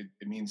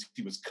it means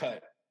he was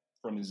cut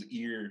from his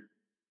ear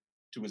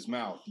to his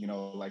mouth.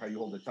 Like how you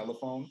hold a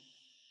telephone.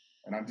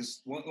 And I'm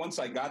just once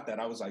I got that,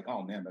 I was like,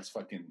 oh man, that's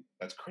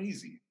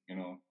crazy.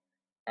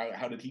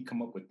 How did he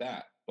come up with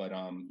that? But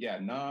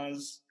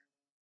Nas,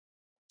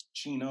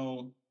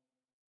 Chino.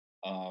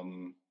 I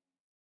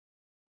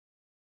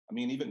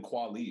mean, even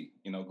Kweli,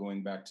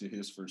 going back to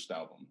his first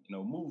album,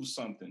 Move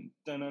Something.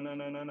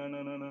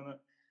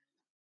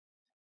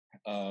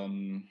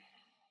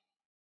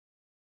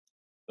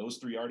 Those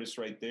three artists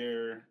right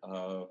there.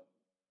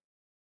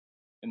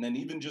 And then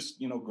even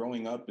just,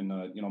 growing up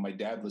and, my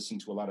dad listened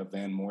to a lot of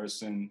Van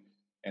Morrison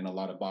and a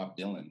lot of Bob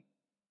Dylan.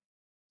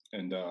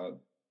 And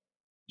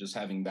just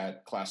having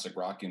that classic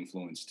rock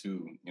influence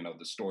too,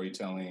 the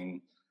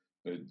storytelling,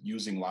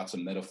 using lots of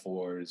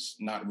metaphors,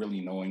 not really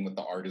knowing what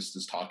the artist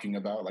is talking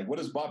about. Like, what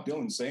is Bob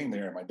Dylan saying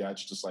there? And my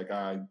dad's just like,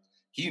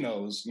 he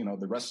knows,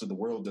 the rest of the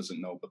world doesn't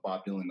know, but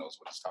Bob Dylan knows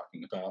what he's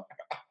talking about.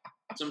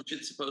 Some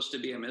shit's supposed to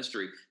be a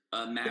mystery.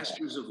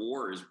 Masters of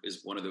War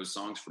is one of those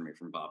songs for me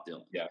from Bob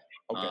Dylan. Yeah.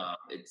 Okay.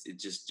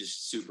 It's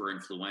just super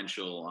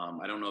influential.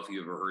 I don't know if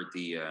you ever heard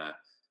the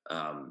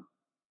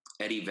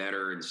Eddie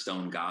Vedder and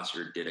Stone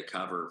Gossard did a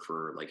cover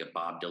for like a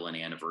Bob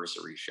Dylan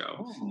anniversary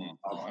show.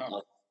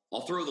 Wow.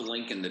 I'll throw the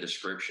link in the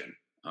description.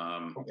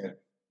 Okay.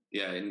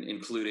 Yeah,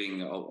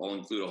 including I'll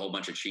include a whole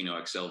bunch of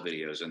Chino XL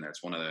videos in there.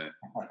 It's one of the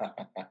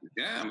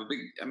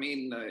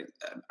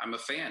I'm a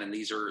fan, and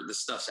this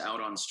stuff's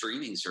out on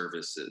streaming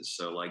services.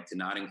 So like to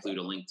not include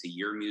a link to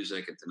your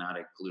music and to not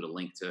include a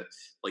link to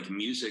like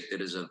music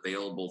that is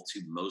available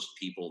to most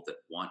people that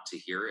want to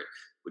hear it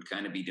would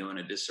kind of be doing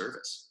a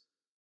disservice.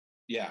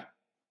 Yeah.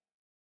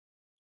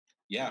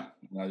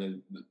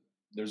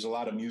 There's a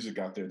lot of music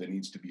out there that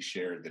needs to be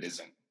shared that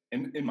isn't.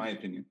 In my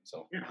opinion.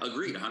 So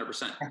agreed,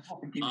 100%.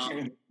 Keep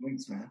sharing the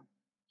links, man.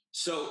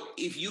 So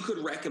if you could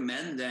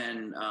recommend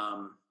then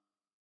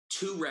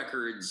 2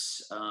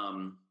 records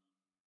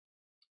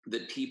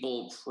that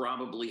people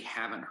probably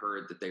haven't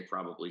heard that they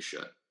probably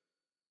should.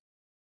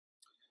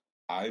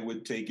 I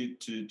would take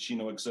it to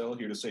Chino XL,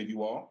 Here to Save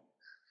You All.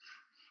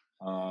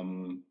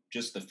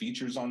 Just the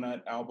features on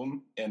that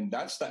album. And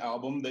that's the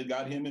album that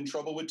got him in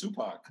trouble with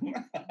Tupac.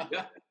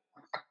 Yeah.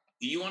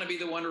 Do you want to be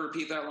the one to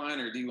repeat that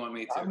line, or do you want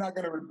me to? I'm not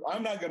gonna repeat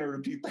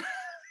that.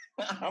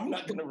 I'm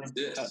not gonna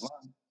repeat that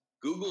line.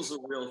 Google's a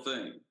real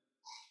thing.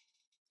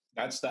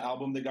 That's the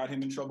album that got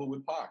him in trouble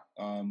with Pac.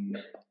 And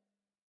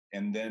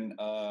then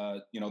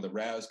the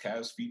Raz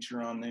Kaz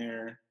feature on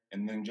there,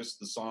 and then just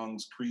the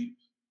songs Creep,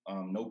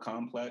 No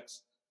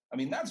Complex. I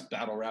mean, that's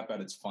battle rap at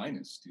its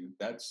finest, dude.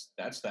 That's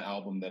the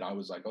album that I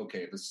was like,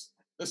 okay, this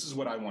is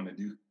what I want to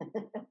do.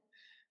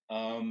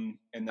 And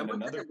then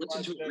another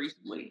listen to it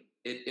recently.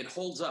 It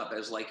holds up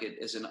as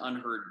as an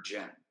unheard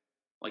gem.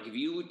 Like if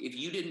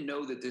you didn't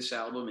know that this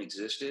album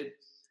existed,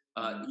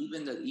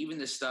 even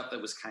the stuff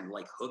that was kind of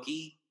like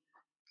hooky,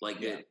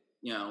 it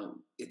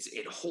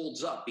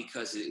holds up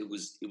because it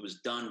was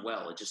done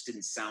well. It just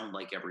didn't sound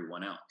like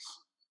everyone else.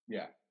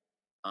 Yeah.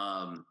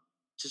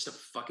 Just a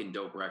fucking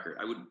dope record.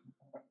 I would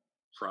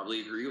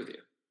probably agree with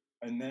you.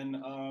 And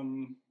then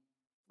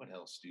what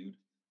else, dude?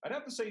 I'd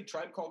have to say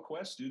Tribe Called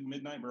Quest, dude,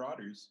 Midnight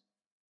Marauders.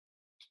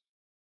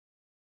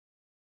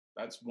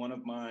 That's one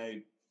of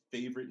my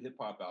favorite hip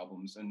hop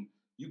albums. And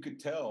you could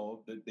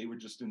tell that they were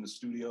just in the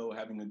studio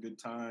having a good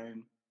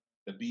time.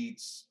 The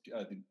beats,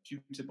 the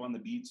Q-tip on the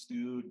beats,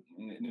 dude.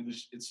 And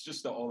it's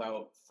just an all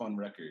out fun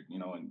record,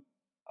 and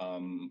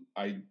a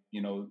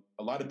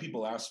lot of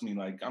people ask me,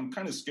 like, I'm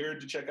kind of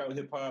scared to check out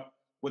hip hop.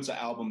 What's an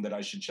album that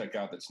I should check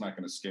out that's not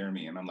going to scare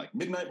me? And I'm like,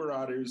 Midnight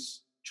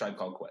Marauders, Tribe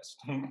Called Quest.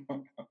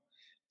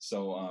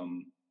 So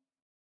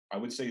I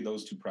would say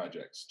those 2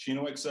 projects.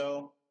 Chino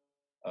XL,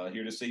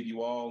 Here to Save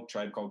You All,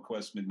 Tribe Called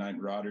Quest, Midnight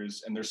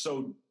Marauders. And they're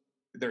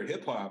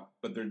hip hop,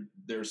 but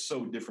they're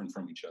so different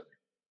from each other.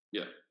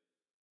 Yeah.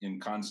 In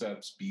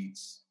concepts,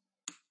 beats.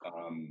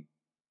 2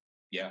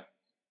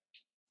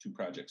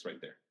 projects right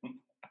there.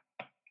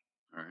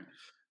 All right.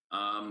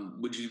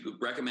 Would you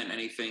recommend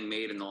anything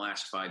made in the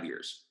last 5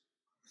 years?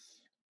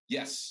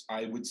 Yes,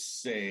 I would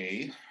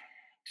say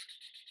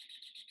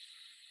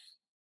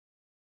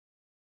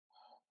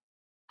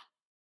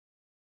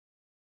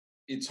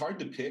it's hard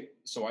to pick,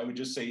 so I would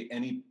just say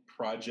any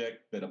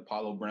project that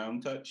Apollo Brown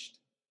touched,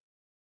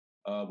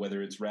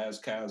 whether it's Raz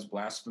Kaz,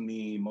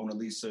 Blasphemy, Mona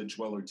Lisa,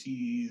 Joel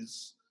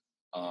Ortiz,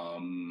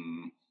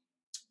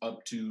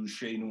 up to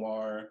Chez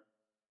Noir.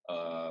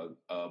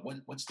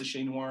 What's the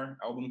Chez Noir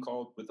album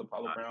called with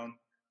Apollo Brown?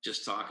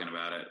 Just talking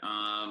about it.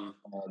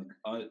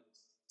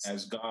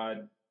 As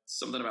God.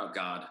 Something about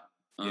God.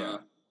 Yeah.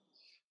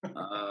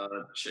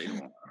 Chez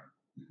Noir.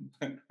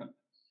 It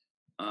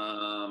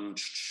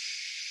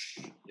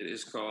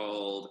is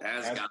called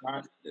As God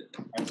Intended.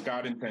 As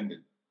God Intended.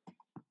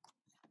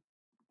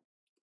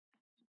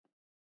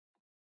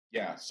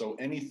 Yeah. So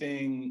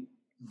anything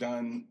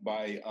done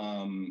by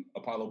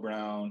Apollo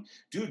Brown.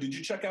 Dude, did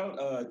you check out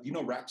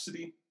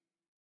Rhapsody?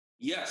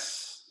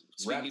 Yes.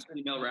 Speaking of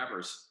female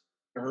rappers.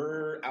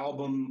 Her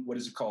album, what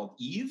is it called?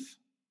 Eve?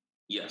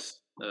 Yes.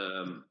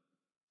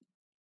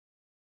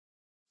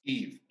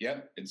 Eve.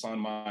 Yep. It's on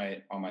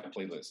my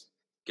playlist.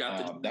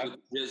 Got the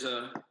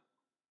RZA.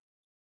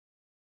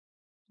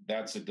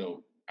 That's a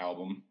dope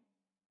album.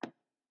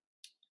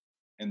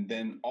 And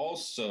then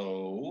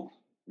also,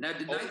 now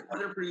did Night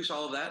Hunter produce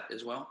all of that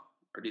as well?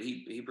 Or did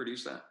he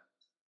produce that?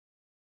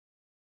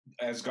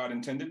 As God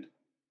Intended?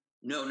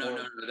 No.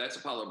 That's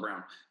Apollo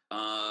Brown.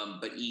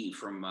 But Eve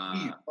from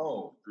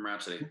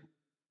Rhapsody.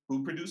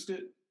 Who produced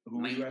it? Who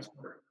were you asking?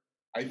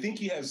 I think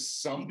he has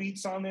some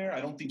beats on there. I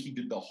don't think he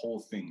did the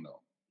whole thing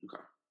though.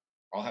 Okay.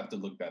 I'll have to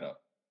look that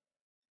up.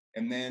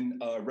 And then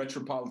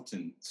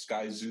Retropolitan,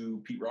 Sky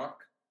Zoo, Pete Rock.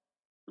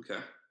 Okay.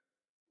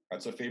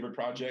 That's a favorite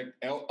project.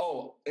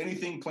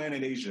 Anything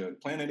Planet Asia.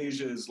 Planet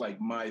Asia is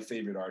like my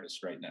favorite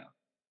artist right now.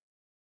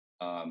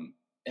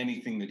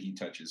 Anything that he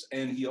touches.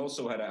 And he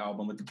also had an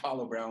album with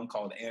Apollo Brown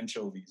called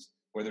Anchovies,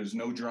 where there's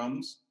no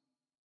drums.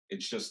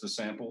 It's just the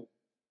sample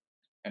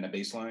and a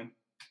bass line.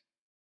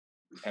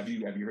 Have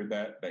you heard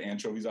that? The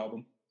Anchovies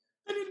album?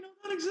 I didn't know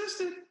that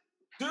existed.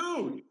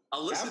 Dude!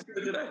 I'll listen to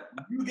it today.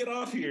 You get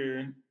off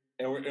here,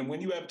 and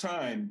when you have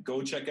time,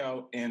 go check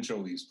out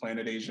Anchovies,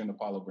 Planet Asia and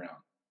Apollo Brown.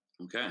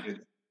 Okay.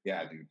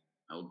 Yeah, dude.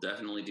 I will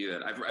definitely do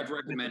that. I've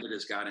recommended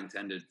As God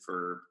Intended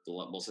for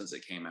since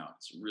it came out.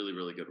 It's a really,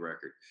 really good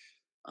record.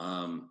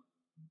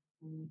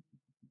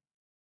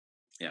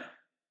 Yeah,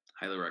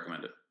 highly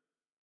recommend it.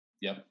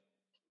 Yep.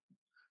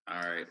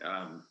 All right.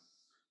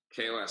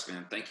 KOS,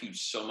 man, thank you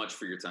so much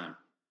for your time.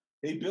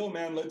 Hey, Bill,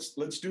 man,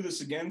 let's do this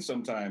again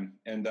sometime,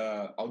 and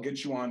I'll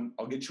get you on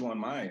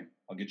mine.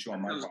 I'll get you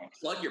on my podcast.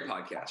 Plug your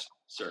podcast,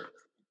 sir.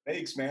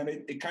 Thanks, man.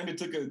 It kind of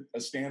took a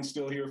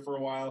standstill here for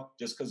a while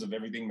just because of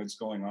everything that's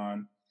going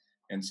on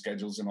and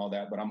schedules and all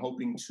that. But I'm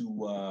hoping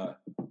to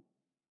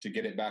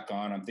get it back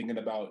on. I'm thinking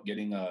about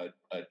getting a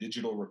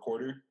digital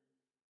recorder,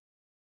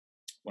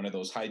 one of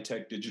those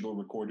high-tech digital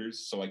recorders,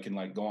 so I can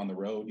like go on the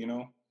road,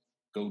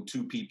 go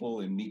to people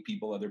and meet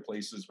people other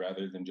places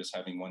rather than just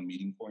having one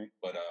meeting point.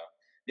 But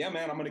yeah,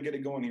 man, I'm gonna get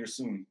it going here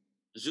soon.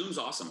 Zoom's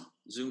awesome.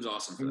 Zoom's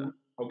awesome for that.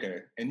 Okay,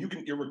 and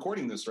you're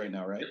recording this right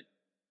now, right?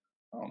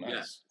 Oh, nice.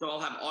 Yeah. So I'll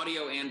have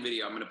audio and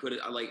video. I'm going to put it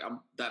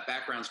that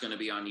background's going to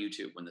be on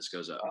YouTube when this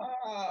goes up.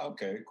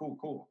 Okay.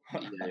 Cool.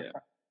 Yeah.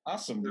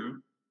 Awesome,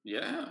 dude.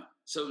 Yeah.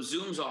 So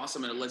Zoom's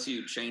awesome and it lets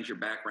you change your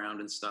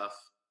background and stuff.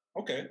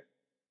 Okay.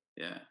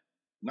 Yeah.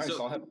 Nice.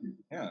 So, I'll have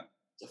yeah.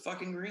 It's a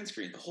fucking green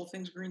screen. The whole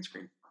thing's green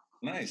screen.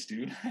 Nice,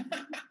 dude.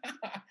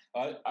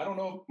 I don't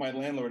know if my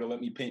landlord will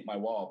let me paint my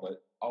wall,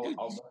 but I'll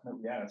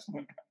definitely ask.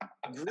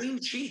 Green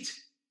sheet.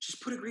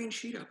 Just put a green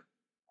sheet up.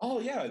 Oh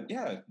yeah,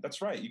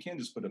 that's right. You can't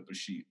just put up a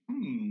sheet.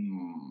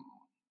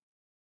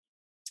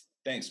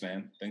 Thanks,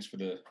 man. Thanks for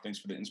the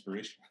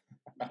inspiration.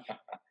 All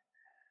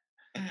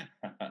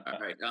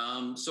right.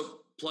 So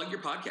plug your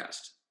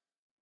podcast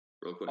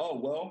real quick. Oh,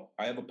 well,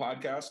 I have a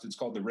podcast. It's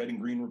called The Red and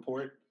Green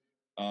Report.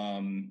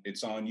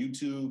 It's on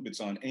YouTube.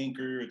 It's on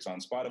Anchor. It's on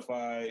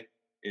Spotify.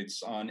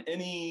 It's on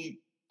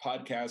any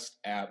podcast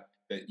app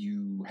that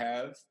you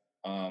have.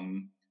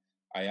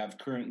 I have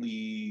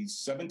currently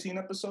 17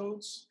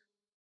 episodes.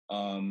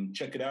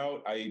 Check it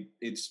out.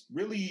 It's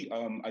really,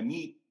 I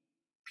meet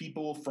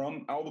people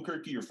from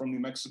Albuquerque or from New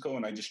Mexico,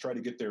 and I just try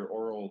to get their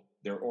oral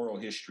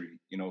history,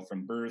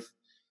 from birth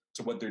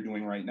to what they're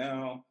doing right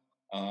now.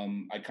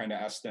 I kind of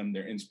ask them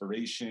their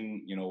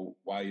inspiration,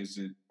 why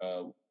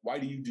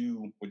do you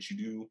do what you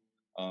do?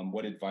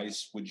 What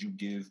advice would you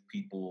give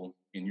people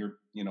in your,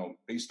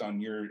 based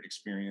on your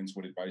experience,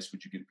 what advice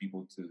would you give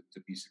people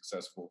to be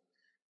successful?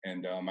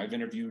 And I've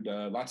interviewed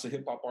lots of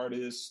hip hop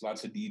artists,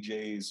 lots of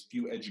DJs,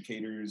 few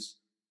educators,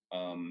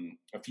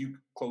 a few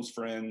close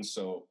friends.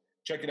 So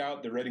check it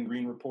out, The Red and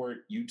Green Report,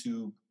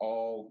 YouTube,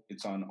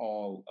 it's on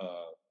all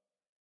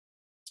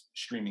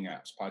streaming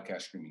apps,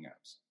 podcast streaming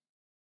apps.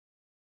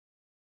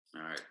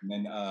 All right. And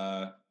then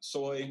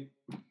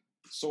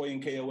Soy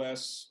and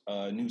KOS,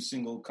 new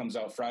single comes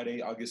out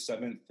Friday, August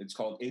 7th. It's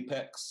called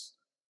Apex.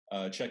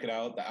 Check it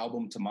out. The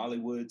album Tamale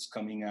Woods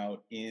coming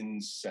out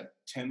in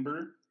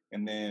September.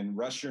 And then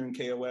Rusher and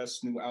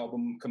KOS, new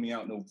album coming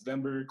out in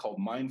November called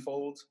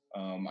Mindfold.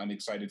 I'm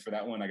excited for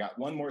that one. I got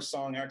one more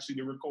song actually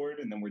to record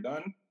and then we're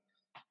done.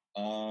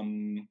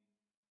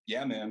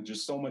 Yeah, man,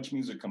 just so much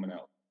music coming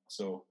out.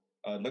 So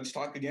let's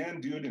talk again,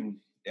 dude. And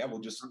yeah,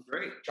 we'll just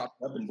chop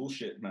it up and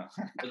bullshit now.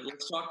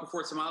 Let's talk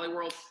before Tamale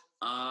World.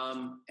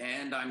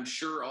 And I'm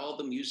sure all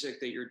the music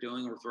that you're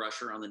doing with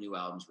Rusher on the new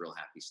album's real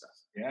happy stuff.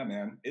 Yeah,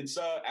 man. It's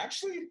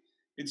actually,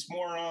 it's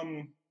more,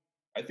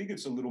 I think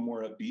it's a little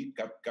more upbeat.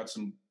 Got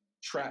some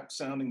trap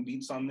sounding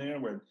beats on there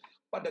where,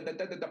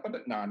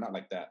 nah, not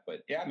like that, but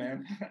yeah,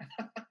 man.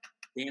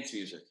 Dance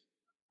music.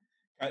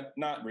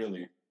 Not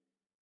really.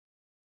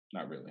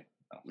 Not really.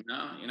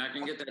 No, you're not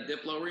gonna get that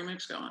Diplo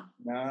remix going.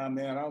 Nah,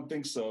 man, I don't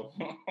think so.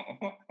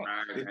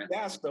 If Okay. you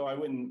asked, though, I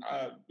wouldn't.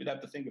 We'd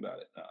have to think about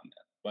it. Man.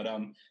 But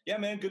yeah,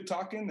 man, good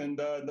talking, and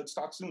let's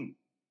talk soon.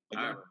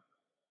 All right.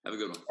 Have a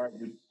good one. All right,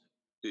 dude.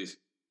 Peace.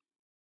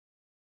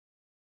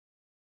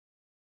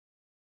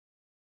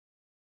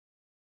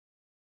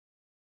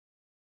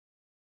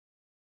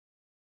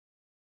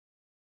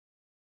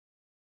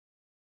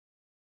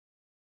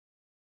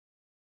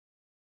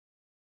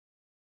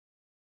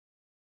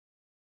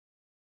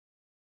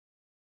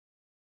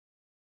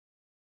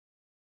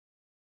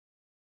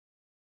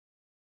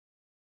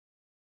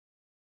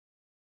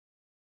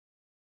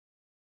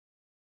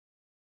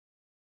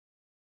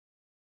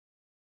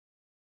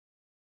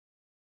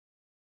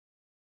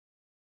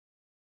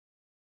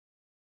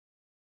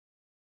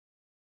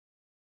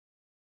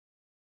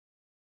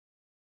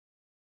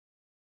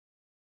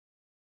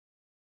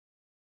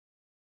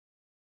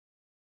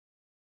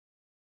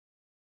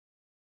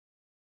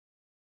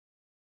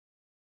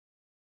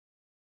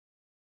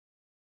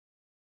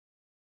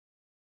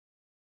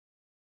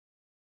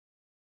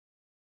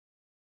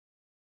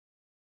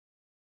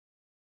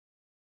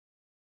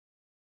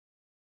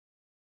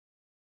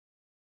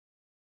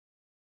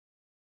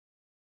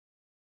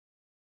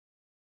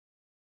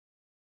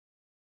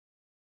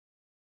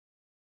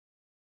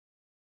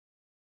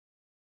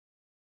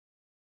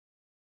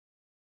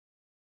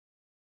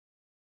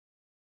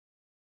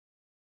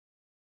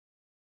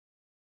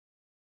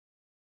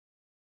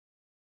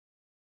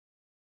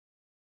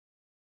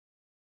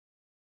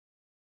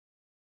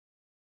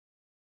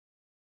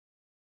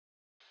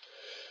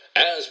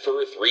 As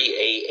per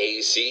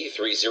 3AAC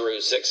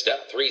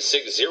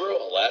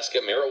 306.360, Alaska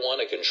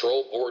Marijuana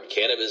Control Board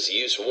Cannabis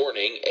Use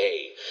Warning: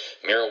 A.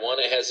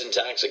 Marijuana has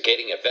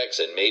intoxicating effects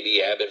and may be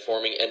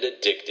habit-forming and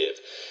addictive.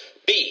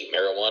 B.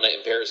 Marijuana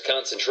impairs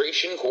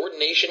concentration,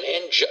 coordination,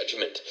 and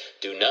judgment.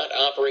 Do not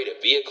operate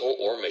a vehicle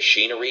or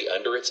machinery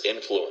under its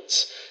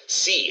influence.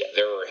 C.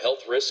 There are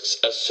health risks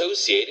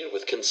associated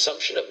with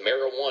consumption of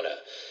marijuana.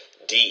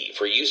 D.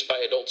 For use by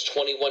adults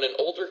 21 and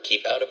older,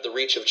 keep out of the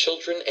reach of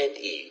children. And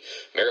E.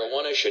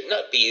 Marijuana should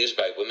not be used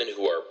by women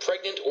who are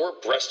pregnant or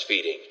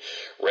breastfeeding.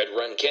 Red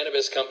Run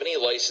Cannabis Company,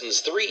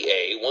 license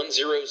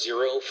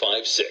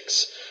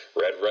 3A10056.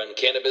 Red Run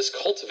Cannabis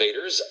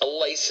Cultivators,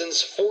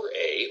 license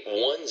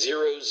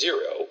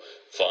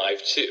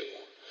 4A10052.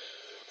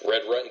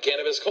 Red Run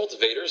Cannabis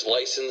Cultivators,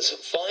 license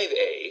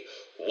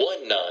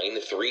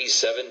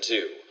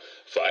 5A19372.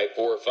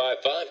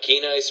 5455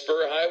 Kenai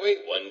Spur Highway,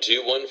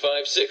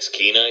 12156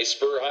 Kenai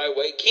Spur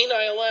Highway,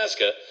 Kenai,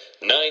 Alaska,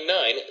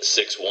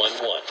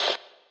 99611.